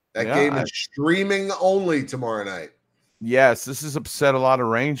 That game is streaming only tomorrow night. Yes, this has upset a lot of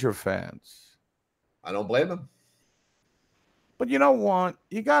Ranger fans. I don't blame them. But you know what?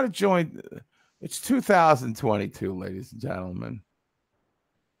 You got to join. It's 2022, ladies and gentlemen.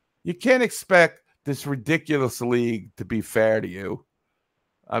 You can't expect this ridiculous league to be fair to you.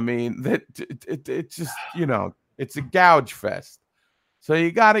 I mean, it's just, it's a gouge fest. So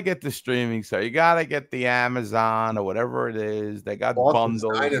you got to get the streaming. So you got to get the Amazon or whatever it is. They got Boston's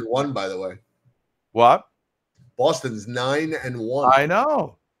bundles. 9-1, by the way. What? Boston's 9-1. I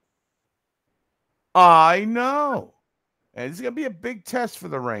know. And it's going to be a big test for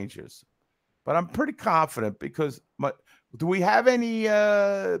the Rangers. But I'm pretty confident because do we have any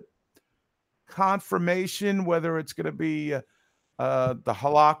confirmation whether it's going to be the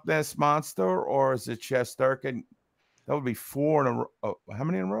Halak Ness Monster or is it Shesterkin? That would be 4 in a row. How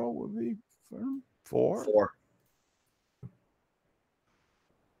many in a row would be? 4? 4.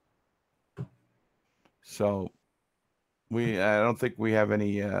 So I don't think we have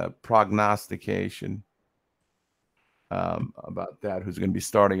any prognostication about that, who's going to be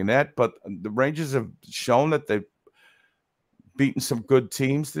starting in that. But the Rangers have shown that they've beaten some good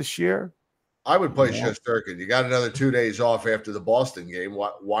teams this year. I would play Shesterkin. You got another 2 days off after the Boston game.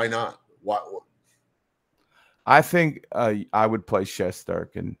 Why not? I think I would play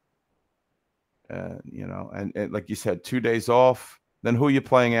Shesterkin. And like you said, 2 days off. Then who are you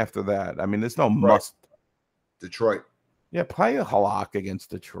playing after that? I mean, there's no must. Detroit. Yeah, play a Halak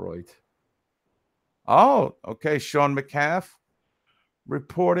against Detroit. Oh, okay. Sean McCaff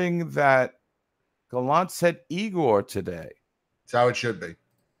reporting that Gallant said Igor today. That's how it should be.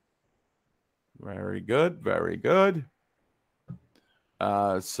 Very good. Very good.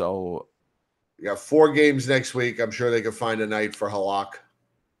 So you got 4 games next week. I'm sure they can find a night for Halak.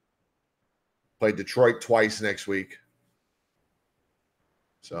 Play Detroit twice next week.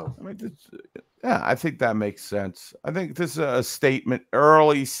 So I mean, I think that makes sense. I think this is a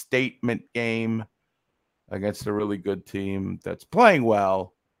early statement game against a really good team that's playing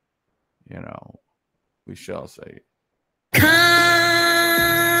well. We shall say.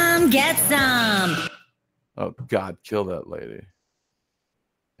 Come get some. Oh, God, kill that lady.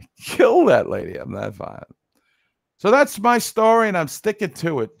 Kill that lady. I'm that violent. So that's my story, and I'm sticking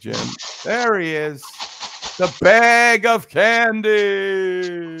to it, Jim. There he is. The bag of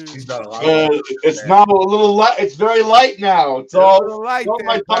candy. He's done a lot. It's now a little light. It's very light now. It's all light on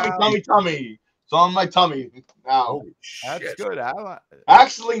my tummy. It's on my tummy now. That's good.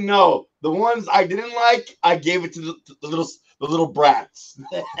 Actually, no. The ones I didn't like, I gave it to the little brats.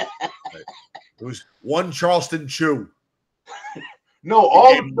 It was one Charleston chew. No,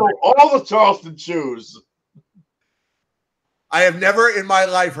 all the Charleston chews. I have never in my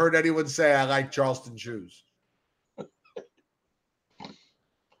life heard anyone say I like Charleston chews.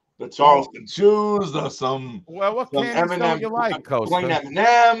 The Charleston chews, some candies don't you like, Costa? Plain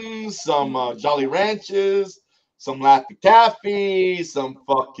M&Ms, some Jolly Ranches, some Laffy Taffy, some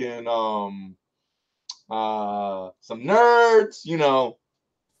fucking some Nerds.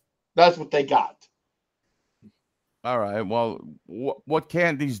 That's what they got. All right. Well, what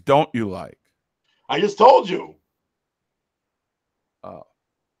candies don't you like? I just told you.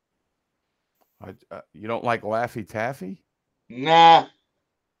 You don't like Laffy Taffy? Nah.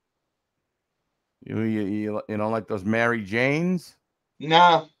 You don't like those Mary Janes?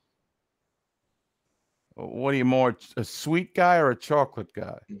 Nah. What are you more, a sweet guy or a chocolate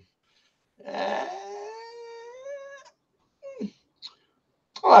guy? I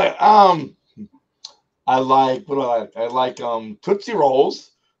like I like Tootsie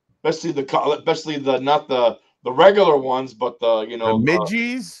Rolls, especially the not the regular ones, but the the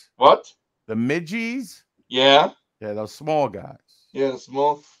midgies. What? The midgies? Yeah. Yeah, those small guys. Yeah, the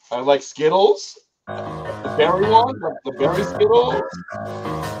small. I like Skittles. The berry one, the berry Skittles.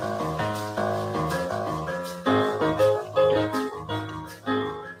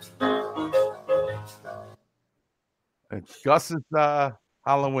 It's Gus's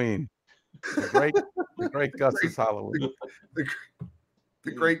Halloween. The great Gus's Halloween.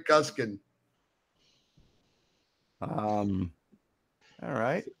 The great Guskin. All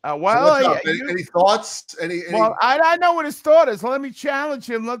right. So what's up? Any thoughts? Well, I know what his thought is. Let me challenge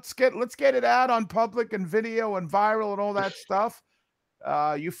him. Let's get it out on public and video and viral and all that stuff.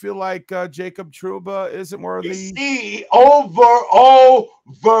 You feel like Jacob Trouba isn't worthy? See, overrated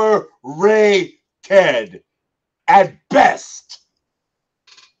at best.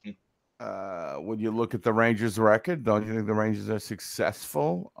 When you look at the Rangers' record, don't you think the Rangers are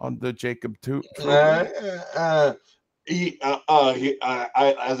successful under Jacob Trouba?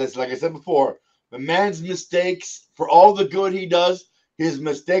 Like I said before, the man's mistakes, for all the good he does, his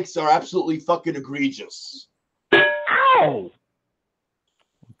mistakes are absolutely fucking egregious. Ow!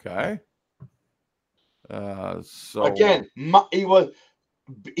 Okay. So again, he was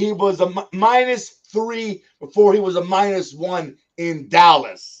a -3 before he was a -1 in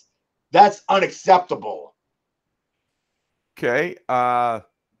Dallas. That's unacceptable. Okay.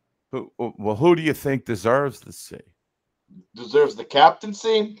 Who do you think deserves the seat? Deserves the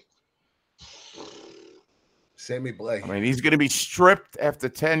captaincy? Sammy Blake. I mean, he's going to be stripped after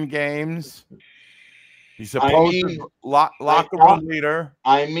 10 games. He's supposed to locker room leader.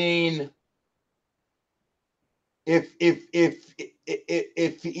 I mean, if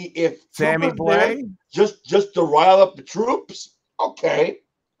Sammy Blake, just to rile up the troops, okay.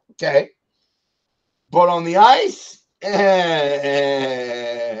 But on the ice,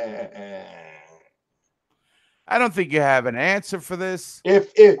 I don't think you have an answer for this.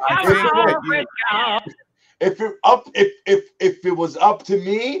 If it was up to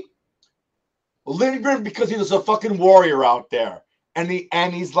me, Lindgren, because he was a fucking warrior out there, and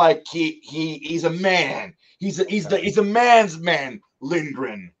he's like he's a man. He's a man's man,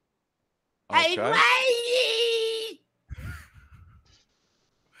 Lindgren. Okay.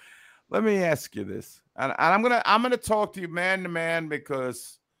 Let me ask you this, and I'm gonna talk to you man to man,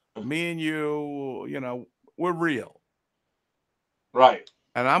 because me and you, we're real. Right.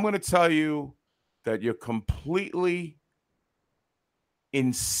 And I'm going to tell you that you're completely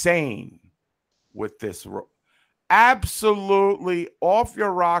insane with this. Absolutely off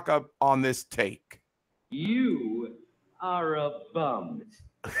your rocker on this take. You are a bum.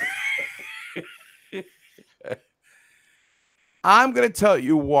 I'm going to tell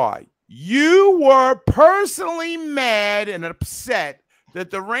you why. You were personally mad and upset that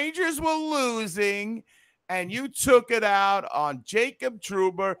the Rangers were losing, and you took it out on Jacob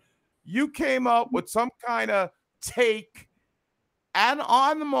Trouba. You came up with some kind of take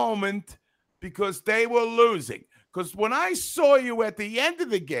on the moment because they were losing. Because when I saw you at the end of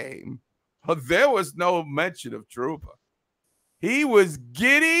the game, there was no mention of Trouba. He was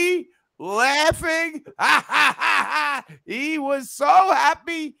giddy, laughing. He was so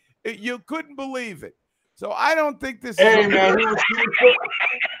happy you couldn't believe it. So I don't think this is man.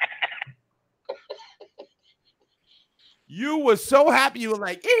 You were so happy. You were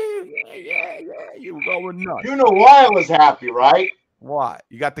like, yeah. You were going nuts. You know why I was happy, right? Why?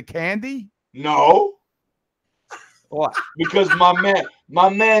 You got the candy? No. What? Because my man,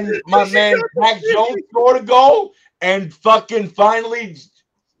 Zach Jones scored a goal, and fucking finally,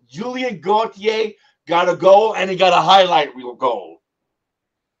 Julien Gauthier got a goal, and he got a highlight reel goal.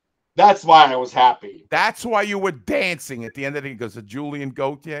 That's why I was happy. That's why you were dancing at the end of the game, because of Julien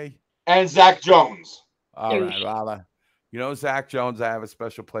Gauthier and Zach Jones. All right, Lala. Zach Jones, I have a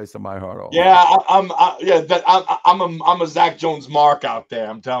special place in my heart. Yeah, I'm a Zach Jones mark out there.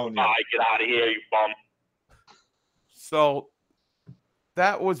 I'm telling you. Get out of here, you bum. So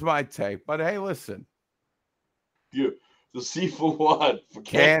that was my take. But hey, listen. You to see for what? For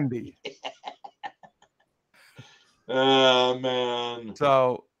candy. Man.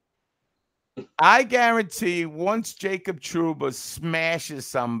 So I guarantee once Jacob Trouba smashes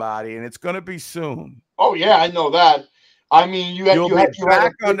somebody, and it's going to be soon. Oh yeah, I know that. I mean, You'll be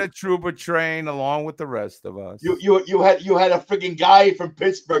back on the Trouba train along with the rest of us. You had a freaking guy from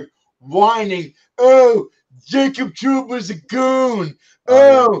Pittsburgh whining, "Oh, Jacob Trouba's a goon.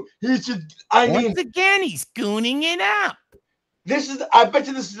 Oh, he's a." Once again, he's gooning it up. I bet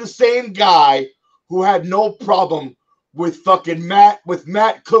you this is the same guy who had no problem with fucking Matt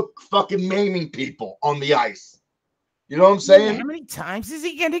Cook fucking maiming people on the ice. You know what I'm saying? How many times is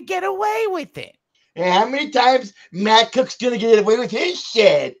he gonna get away with it? And how many times Matt Cook's gonna get away with his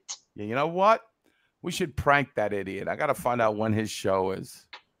shit? Yeah, you know what? We should prank that idiot. I gotta find out when his show is.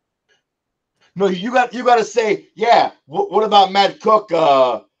 No, you got to say, yeah. What about Matt Cook? He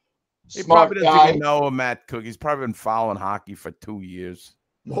Smart probably doesn't guy. even know Matt Cook. He's probably been following hockey for 2 years.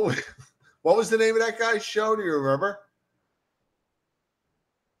 What was the name of that guy's show? Do you remember?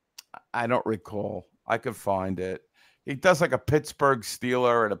 I don't recall. I could find it. He does like a Pittsburgh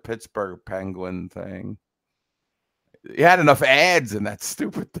Steeler and a Pittsburgh Penguin thing. He had enough ads in that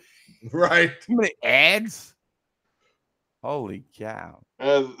stupid thing. Right. Too many ads? Holy cow.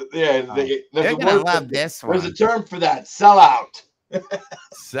 They're gonna love this one. There's a term for that. Sellout.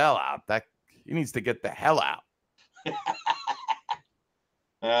 Sellout. That he needs to get the hell out.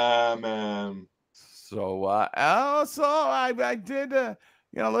 Man. So I did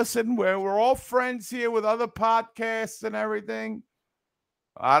listen, we're all friends here with other podcasts and everything.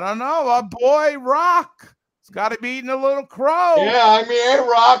 I don't know, our boy Rock. It's got to be eating a little crow. Yeah, I mean, hey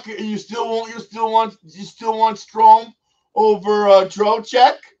Rock, you still want Strom over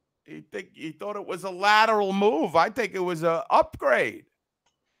Trocheck? He thought it was a lateral move. I think it was an upgrade.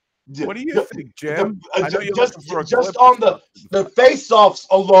 What do you think, Jim? Just on the face-offs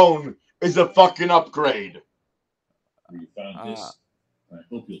alone is a fucking upgrade. You found this. I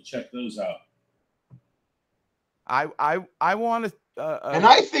hope you'll check those out. I want to. And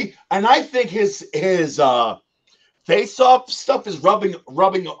I think his face-off stuff is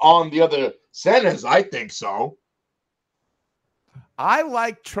rubbing on the other centers. I think so. I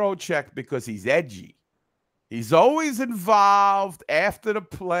like Trocheck because he's edgy. He's always involved after the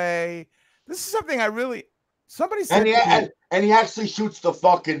play. This is something somebody said. And he actually shoots the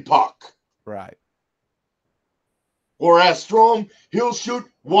fucking puck. Right. Whereas Strom, he'll shoot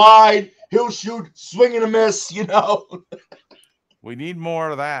wide, he'll shoot swing and a miss, We need more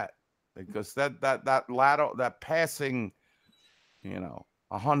of that because that lateral, that passing,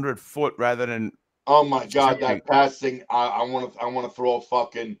 100 foot rather than. Oh my God, that passing! I want to throw a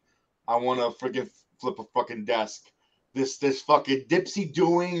fucking, I want to freaking flip a fucking desk. This fucking Dipsy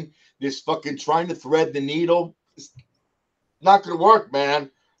doing this fucking trying to thread the needle. It's not gonna work,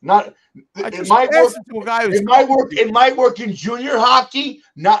 man. It might work. It might work in junior hockey,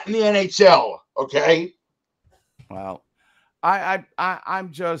 not in the NHL. Okay. Well,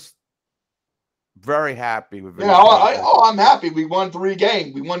 I'm just very happy with it. Yeah. I'm happy. We won 3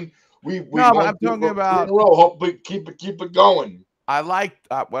 games. We won. I'm talking about. In a row. Hope we keep it going. I like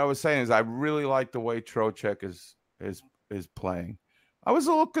what I was saying is I really like the way Trocheck is playing. I was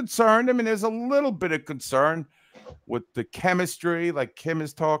a little concerned. I mean, there's a little bit of concern with the chemistry, like Kim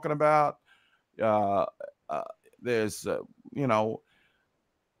is talking about. There's, I've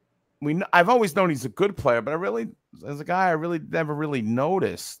always known he's a good player, but as a guy, I really never really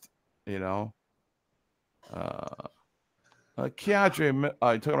noticed, Keandre, you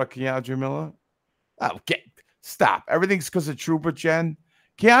talking about Keandre Miller? Okay, stop. Everything's because of Trouba, Jen.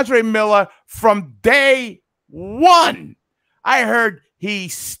 Keandre Miller, from day one, I heard he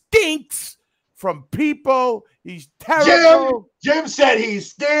stinks from people. He's terrible. Jim said he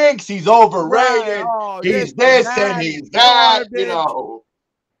stinks. He's overrated. He's this and he's that.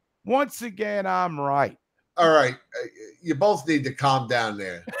 Once again, I'm right. All right. You both need to calm down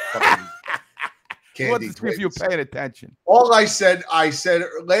there. Candy if you're paying attention. All I said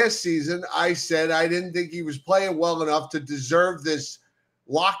last season, I said I didn't think he was playing well enough to deserve this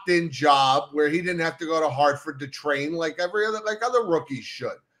locked-in job where he didn't have to go to Hartford to train like other rookies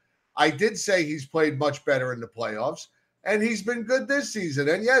should. I did say he's played much better in the playoffs, and he's been good this season.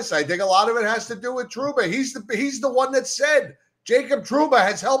 And yes, I think a lot of it has to do with Trouba. He's the one that said Jacob Trouba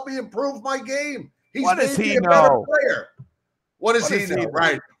has helped me improve my game. He's made me a better player. What does he know?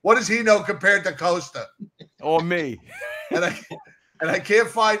 Right. What does he know compared to Costa? Or me? and I can't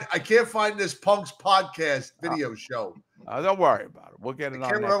find this Punk's podcast video show. Don't worry about it. We'll get it on. I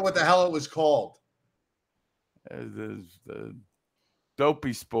can't remember what the hell it was called. There's the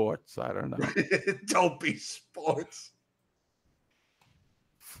Dopey Sports. I don't know. Dopey Sports.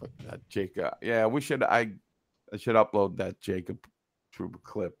 Fuck that Jacob. Yeah, I should upload that Jacob Trouba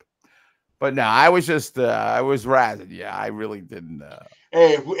clip. But no, I was just I was razzing. Yeah, I really didn't.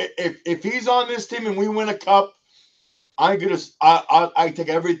 Hey, if he's on this team and we win a cup, I take I'm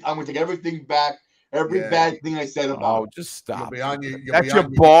gonna take everything back. Every bad thing I said about. Oh, just stop. That's your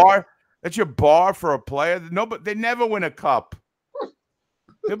bar. That's your bar for a player. No, but they never win a cup.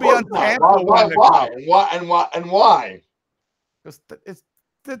 They'll be on Tampa winning the cup. Why? Because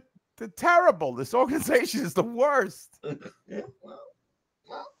they're terrible. This organization is the worst.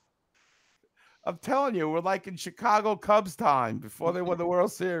 I'm telling you, we're like in Chicago Cubs time before they won the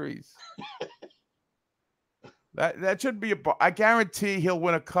World Series. That should be I guarantee he'll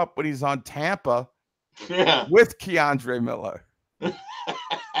win a cup when he's on Tampa with Keandre Miller.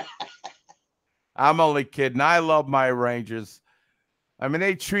 I'm only kidding. I love my Rangers. I mean,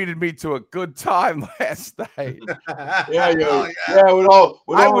 they treated me to a good time last night. With all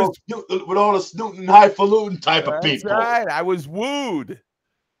the snooting, highfalutin type of people. That's right. I was wooed.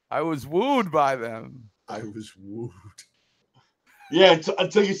 I was wooed by them. I was wooed. Yeah,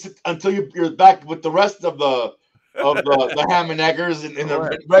 until you're back with the rest of the ham and eggers and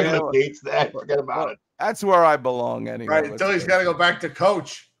the regular dates. Forget about it. That's where I belong anyway. Right, until he's got to go back to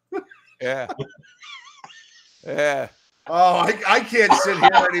coach. Yeah. Yeah. Oh, I can't sit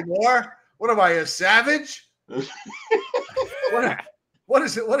here anymore. What am I, a savage? What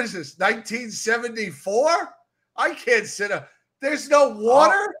is it? What is this? 1974? I can't sit. There's no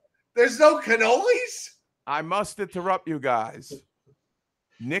water. There's no cannolis. I must interrupt you guys.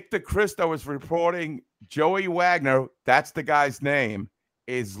 Nick DeCristo is reporting Joey Wagner, that's the guy's name,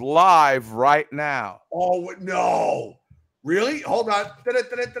 is live right now. Oh, no. Really? Hold on.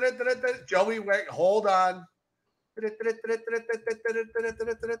 Joey Wagner, hold on.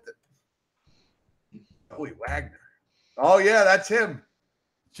 Joey Wagner. Oh, yeah, that's him.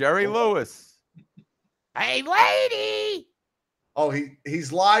 Jerry Lewis. Hey, lady. Oh,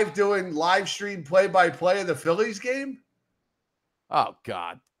 he's live doing live stream play-by-play of the Phillies game? Oh,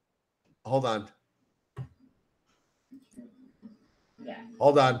 God. Hold on.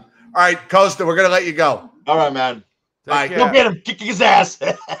 Hold on. All right, Costa, we're going to let you go. All right, man. All right, go get him. Kick his ass.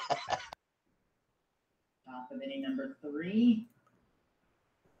 Top of inning number 3.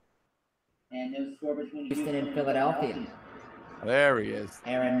 And no score between Houston and Philadelphia. There he is.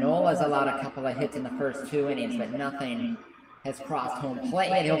 Aaron Nola's allowed a couple of hits in the first 2 innings, but nothing has crossed home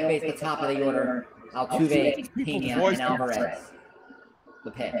plate, and he'll face the top of the order, Altuve, Pena, and Alvarez. The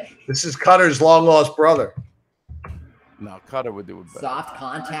pitch. This is Cutter's long-lost brother. No, Cutter would do it better. Soft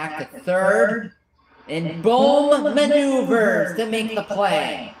contact to third, and boom maneuvers to make the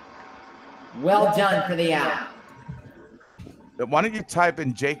play. Well done for the out. Why don't you type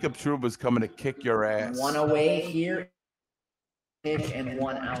in Jacob Trouba's coming to kick your ass? 1 away here, pitch, and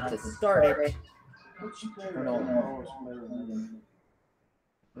 1 out to start it. I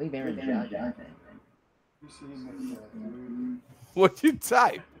believe Aaron Judge, I think. What'd you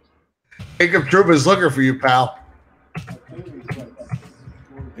type? Jacob Trouba's looking for you, pal.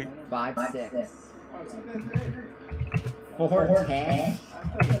 5-6. 4-10.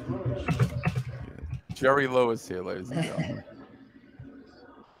 Jerry Lewis here, ladies and gentlemen.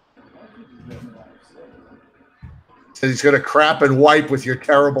 Said he's going to crap and wipe with your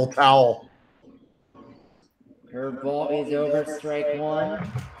terrible towel. Curveball is over, strike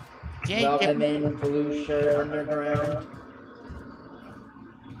 1. Welcome in Blueshirt Underground.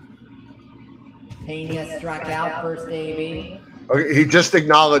 Pena struck out, first AB. Okay, he just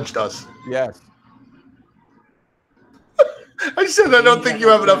acknowledged us. Yes. I said I don't think you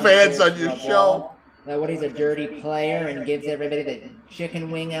have enough hands on your show. What, he's a dirty player and gives everybody the chicken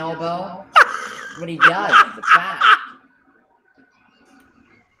wing elbow? That's what he does. It's a fact.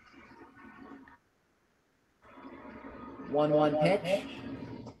 One pitch.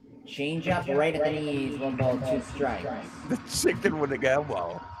 Change up right at the knees. 1 ball, 2 strikes. The chicken with the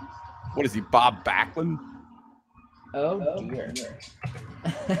elbow. What is he, Bob Backlund? Oh, dear.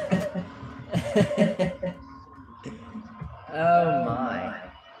 Oh, my.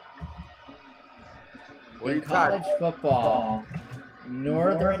 In college football,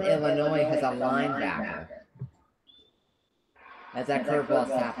 Northern Illinois has a linebacker. As that curveball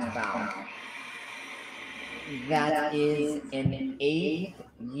snapped foul. That is an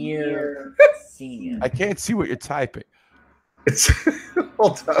 8th-year senior. I can't see what you're typing. It's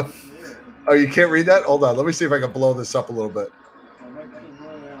hold on. Oh, you can't read that? Hold on. Let me see if I can blow this up a little bit.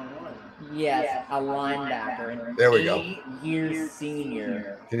 Yes, a linebacker. There we go. 8-year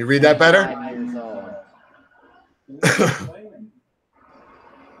senior. Can you read that better? 5 years old.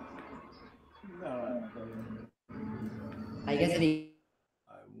 I guess if he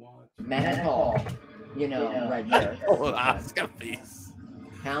medical, you know, red shirt. Oh, Oscar piece.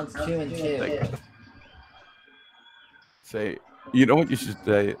 Counts 2 and 2. Say, you know what you should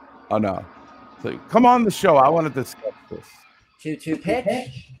say? Oh no. Say, come on the show. I want to discuss this. 2-2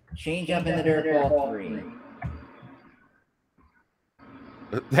 pitch. Change up in the dirt, ball 3.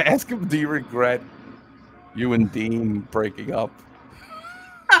 Ask him, do you regret you and Dean breaking up?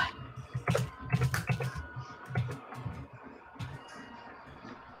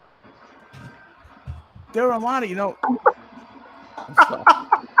 There are a lot of, he was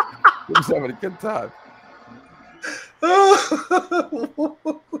having a good time.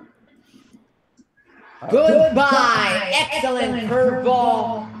 Goodbye. Excellent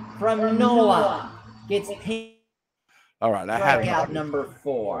curveball from Nola. Gets paid. All right, I had Strikeout number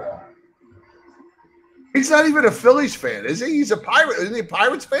 4. He's not even a Phillies fan, is he? He's a Pirate. Isn't he a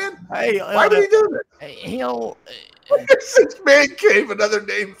Pirates fan? Hey, why would he do that? He'll. This man cave, another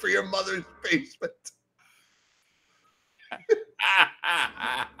name for your mother's basement.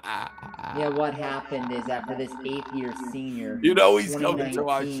 Yeah, what happened is after this 8th-year senior, he's coming to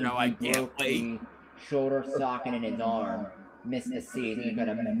our show. I can't wait. Shoulder socket in his arm, missed the season. He got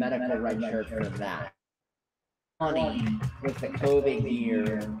a medical red shirt for that. Funny with the COVID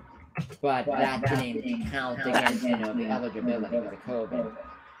year, but that didn't count against the eligibility of the COVID.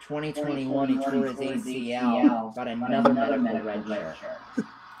 2021, he tore his ACL, got another medical red shirt.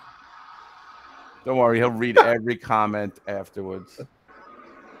 Don't worry, he'll read every comment afterwards.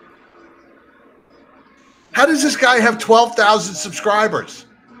 How does this guy have 12,000 subscribers?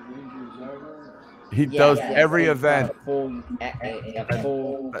 He does every event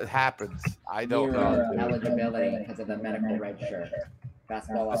that happens. I don't know. Eligibility because of the medical red shirt.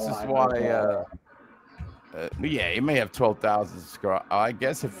 Basketball. This is why. He may have 12,000 subscribers. I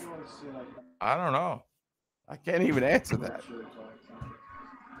guess I don't know. I can't even answer that.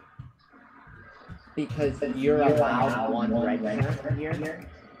 Because you're allowed one red shirt here.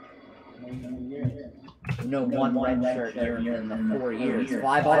 No, one red shirt here in the 4 years.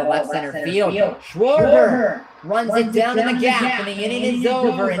 Fly ball to left center field. Schwarber runs it down in the gap, and the inning is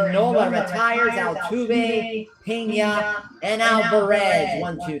over. And Nola retires. Altuve, Pena, and Alvarez.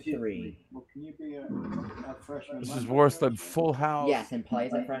 1, 2, 3. This is worse than Full House. Yes, and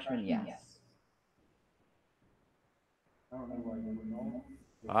plays a freshman. Yes.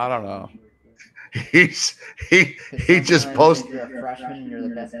 I don't know. He just posted. You're a freshman and you're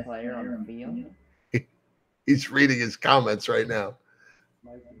the best player on the field. He's reading his comments right now.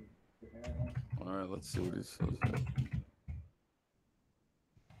 All right, let's see what he says.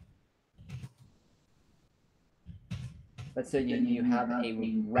 But so you have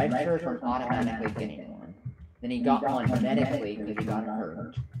a red shirt from automatically getting one. Then he got one medically because he got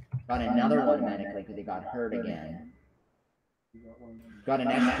hurt. Got another one medically because he got hurt again. Got an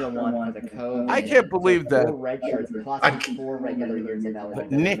extra one for the code. I can't believe that. 4 red shirts plus 4 regular years of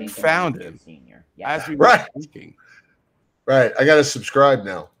eligibility. Nick found it as we were speaking. Right, I got to subscribe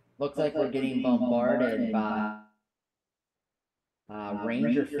now. Looks like we're getting bombarded by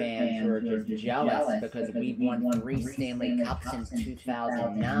Ranger fans who are just jealous because we've won 3 Stanley Cups since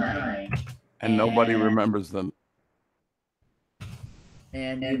 2009. And nobody remembers them.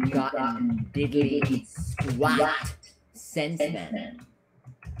 And we've gotten diddly squat since then.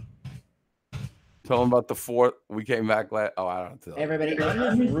 Tell them about the 4th. We came back last. Oh, I don't know. Everybody,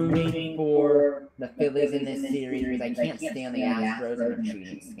 I'm just rooting for the Phillies in this series because I can't stand the Astros and the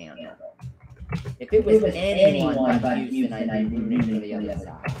cheating scandal. If it was anyone but Houston, I'd be rooting for the other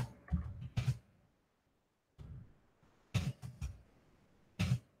side.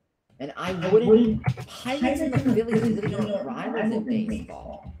 And I wouldn't. Pirates and the Phillies really aren't rivals in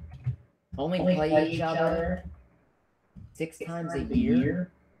baseball. Only play each other 6 times a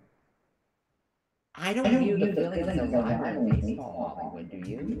year. I don't view the Phillies as a rival in baseball, Hollywood, do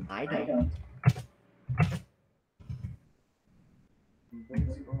you? I don't.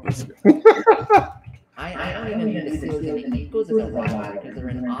 I don't even view the Phillies and the Eagles as a rival because they're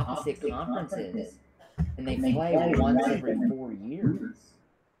in opposite conferences. And they play once every 4 years.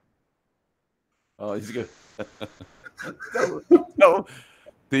 Oh, he's good. No,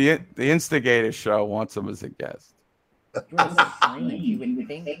 the Instigator show wants him as a guest. You would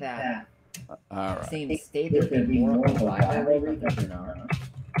think that all right. Same state there'd be more of a rivalry, but they're not.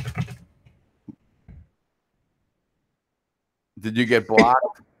 Did you get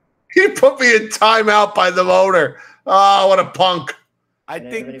blocked? He put me in timeout by the motor. Oh, what a punk. I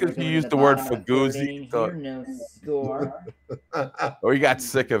think because you used the word Faguzzi. No score. Or you got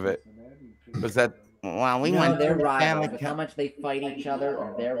sick of it. Was that? Well, we went. They're rivals. How much they fight each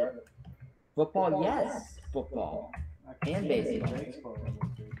other. They're football, yes, football and baseball.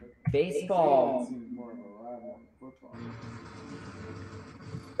 Baseball.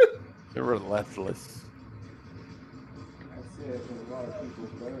 You're relentless.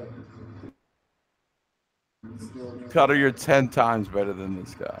 Cutter, you're 10 times better than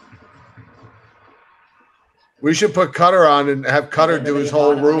this guy. We should put Cutter on and have Cutter do his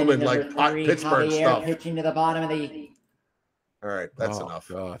whole room and like Pittsburgh Javier stuff. pitching to the bottom of the. All right, that's enough.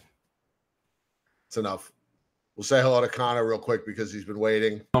 God. It's enough. We'll say hello to Connor real quick because he's been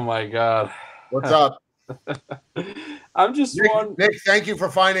waiting. Oh my God. What's up? I'm just Nick, thank you for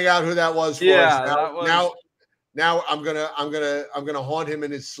finding out who that was for us. Now I'm gonna haunt him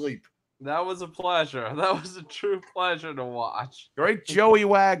in his sleep. That was a pleasure. That was a true pleasure to watch. Great Joey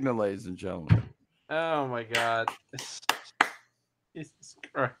Wagner, ladies and gentlemen. Oh my God. Jesus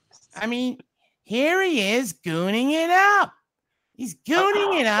Christ. I mean, here he is gooning it up. He's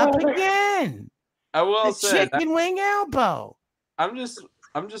gooning it up again. I will the say chicken wing elbow. I'm just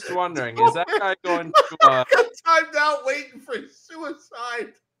wondering, is that guy going to got timed out waiting for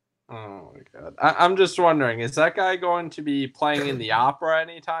suicide? Oh my God. I'm just wondering, is that guy going to be playing in the opera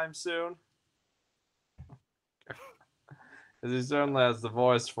anytime soon? Because he certainly has the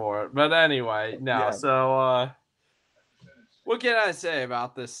voice for it. But anyway, no. Yeah. So what can I say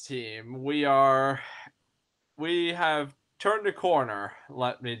about this team? We have turned a corner.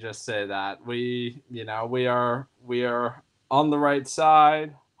 Let me just say that. We are on the right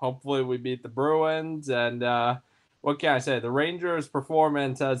side. Hopefully we beat the Bruins. And what can I say? The Rangers'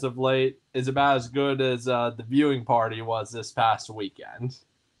 performance as of late is about as good as the viewing party was this past weekend.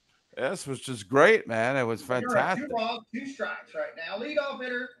 This was just great, man. It was fantastic. 2 balls, 2 strikes right now. Leadoff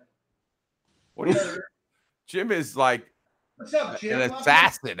hitter. What do you? Jim is like What's up, Jim? an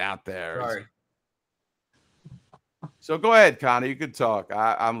assassin out there. Sorry. So go ahead, Connor. You can talk.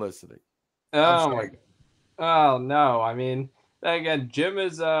 I'm listening. Oh no! I mean, again, Jim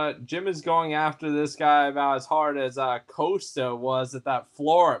is going after this guy about as hard as Costa was at that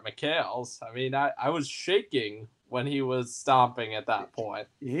floor at McHale's. I mean, I was shaking when he was stomping at that point.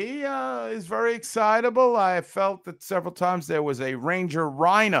 He is very excitable. I felt that several times there was a Ranger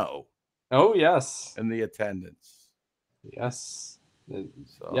Rhino. Oh yes, in the attendance. Yes,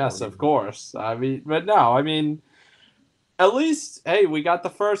 so, yes, of course. I mean, but no, I mean. At least, hey, we got the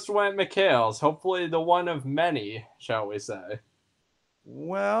first one at McHale's. Hopefully the one of many, shall we say.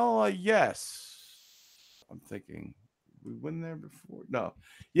 Well, yes. I'm thinking, we went there before? No.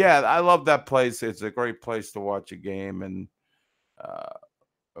 Yeah, I love that place. It's a great place to watch a game. And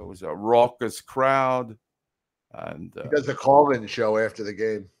it was a raucous crowd. And he does a call-in show after the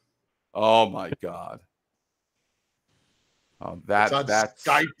game. Oh, my God. Oh, that's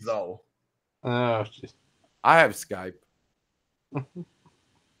Skype, though. Oh, geez. I have Skype.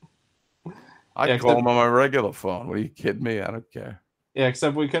 I call him on my regular phone. What are you kidding me? I don't care. Yeah,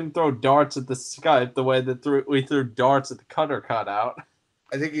 except we couldn't throw darts at the Skype the way that we threw darts at the Cutter cutout.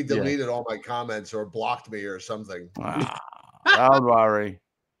 I think he deleted all my comments or blocked me or something. Don't worry.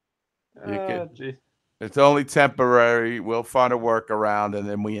 It's only temporary. We'll find a workaround and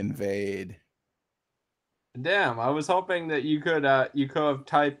then we invade. Damn, I was hoping that you could have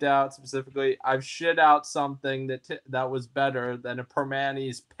typed out specifically, I've shit out something that was better than a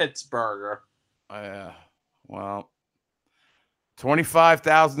Permani's Pittsburgher. Well,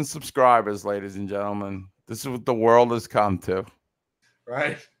 25,000 subscribers, ladies and gentlemen. This is what the world has come to.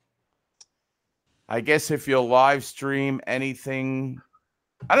 Right. I guess if you'll live stream anything,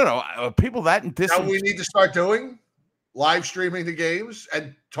 I don't know, people that in Now we need to start doing live streaming the games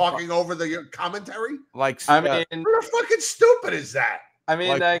and talking over the commentary? Like, I mean, how fucking stupid is that? I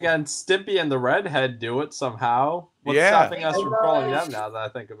mean, again, Stimpy and the Redhead do it somehow. What's Yeah. stopping us from calling them now that I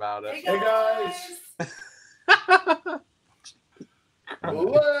think about it? Hey, guys.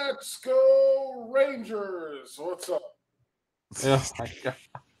 Let's go Rangers. What's up? Oh my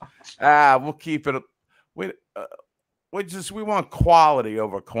God. We'll keep it. We want quality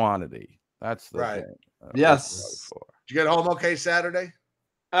over quantity. That's the thing. Yes. Did you get home okay Saturday?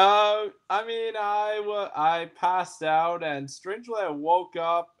 I mean, I passed out, and strangely, I woke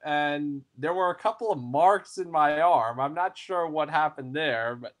up, and there were a couple of marks in my arm. I'm not sure what happened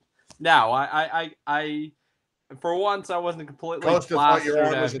there, but no, I for once I wasn't completely Costa thought your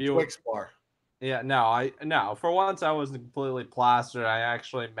arm was a viewing. Twix bar. Yeah, no. For once, I wasn't completely plastered. I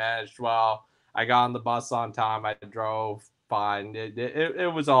actually managed well. I got on the bus on time. I drove fine.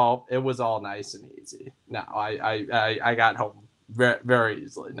 It was all nice and easy. No, I got home very, very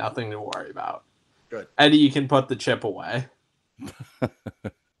easily. Nothing to worry about. Good. Eddie, you can put the chip away. The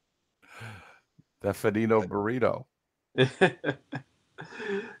Fedino burrito.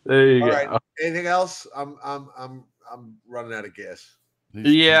 There you All go. right. Anything else? I'm running out of gas.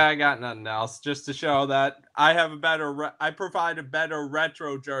 Yeah, I got nothing else. Just to show that I have I provide a better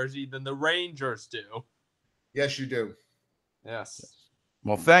retro jersey than the Rangers do. Yes, you do. Yes.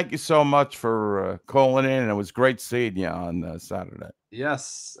 Well, thank you so much for calling in, and it was great seeing you on Saturday.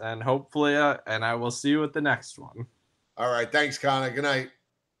 Yes, and hopefully, and I will see you at the next one. All right. Thanks, Connor. Good night.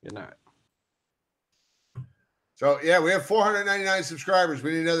 Good night. So, yeah, we have 499 subscribers.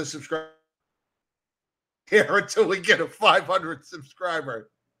 We need another subscriber here until we get a 500 subscriber.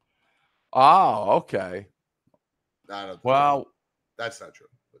 Oh, okay. Well, that's not true.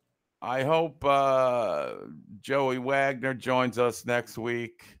 I hope Joey Wagner joins us next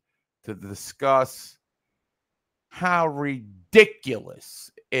week to discuss how ridiculous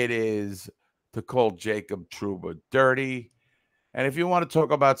it is to call Jacob Trouba dirty. And if you want to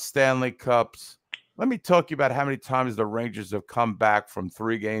talk about Stanley Cups, let me talk to you about how many times the Rangers have come back from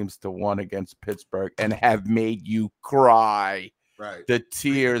 3-1 against Pittsburgh and have made you cry. Right. The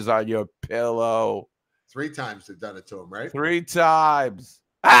tears on your pillow. 3 times they've done it to him, right? 3 times.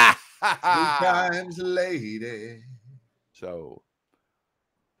 3 times, lady. So,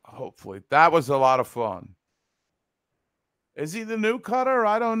 hopefully, that was a lot of fun. Is he the new Cutter?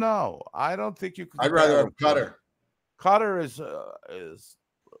 I don't know. I don't think you could. I'd rather have Cutter. Cutter is.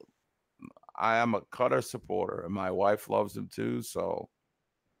 I am a Cutter supporter, and my wife loves him too. So,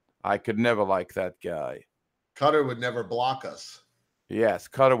 I could never like that guy. Cutter would never block us. Yes,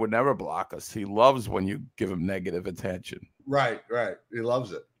 Cutter would never block us. He loves when you give him negative attention. Right. He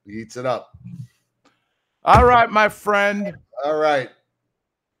loves it. He eats it up. All right, my friend. All right.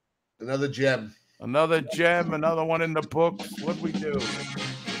 Another gem. Another one in the books. What'd we do?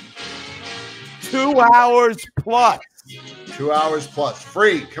 2 hours plus. 2 hours plus.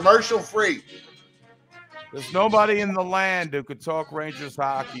 Free. Commercial free. There's nobody in the land who could talk Rangers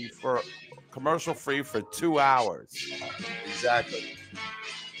hockey for commercial free for 2 hours. Exactly.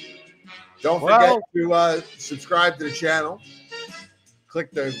 Don't forget to subscribe to the channel.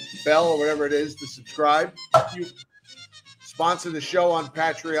 Click the bell or whatever it is to subscribe. Sponsor the show on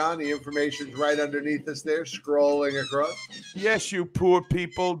Patreon. The information's right underneath us there, scrolling across. Yes, you poor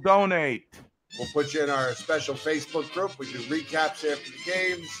people, donate. We'll put you in our special Facebook group. We do recaps after the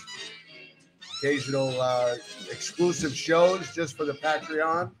games, occasional exclusive shows just for the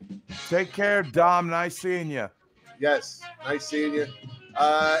Patreon. Take care, Dom. Nice seeing you. Yes, nice seeing you.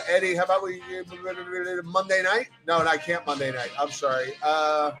 Eddie, how about we Monday night? No, I can't Monday night. I'm sorry.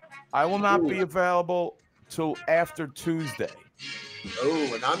 I will not be available till after Tuesday.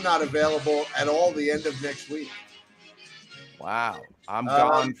 Oh, and I'm not available at all the end of next week. Wow. I'm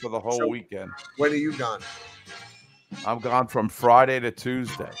gone for the whole weekend. When are you gone? I'm gone from Friday to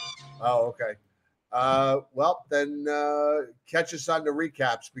Tuesday. Oh, okay. Well, then catch us on the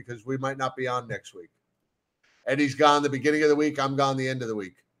recaps because we might not be on next week. Eddie's gone the beginning of the week. I'm gone the end of the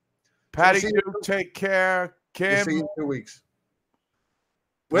week. Patty, Duke, take care. Kim. We'll see you in 2 weeks.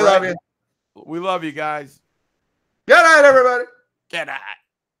 We love you. We love you guys. Good night, everybody. Good night.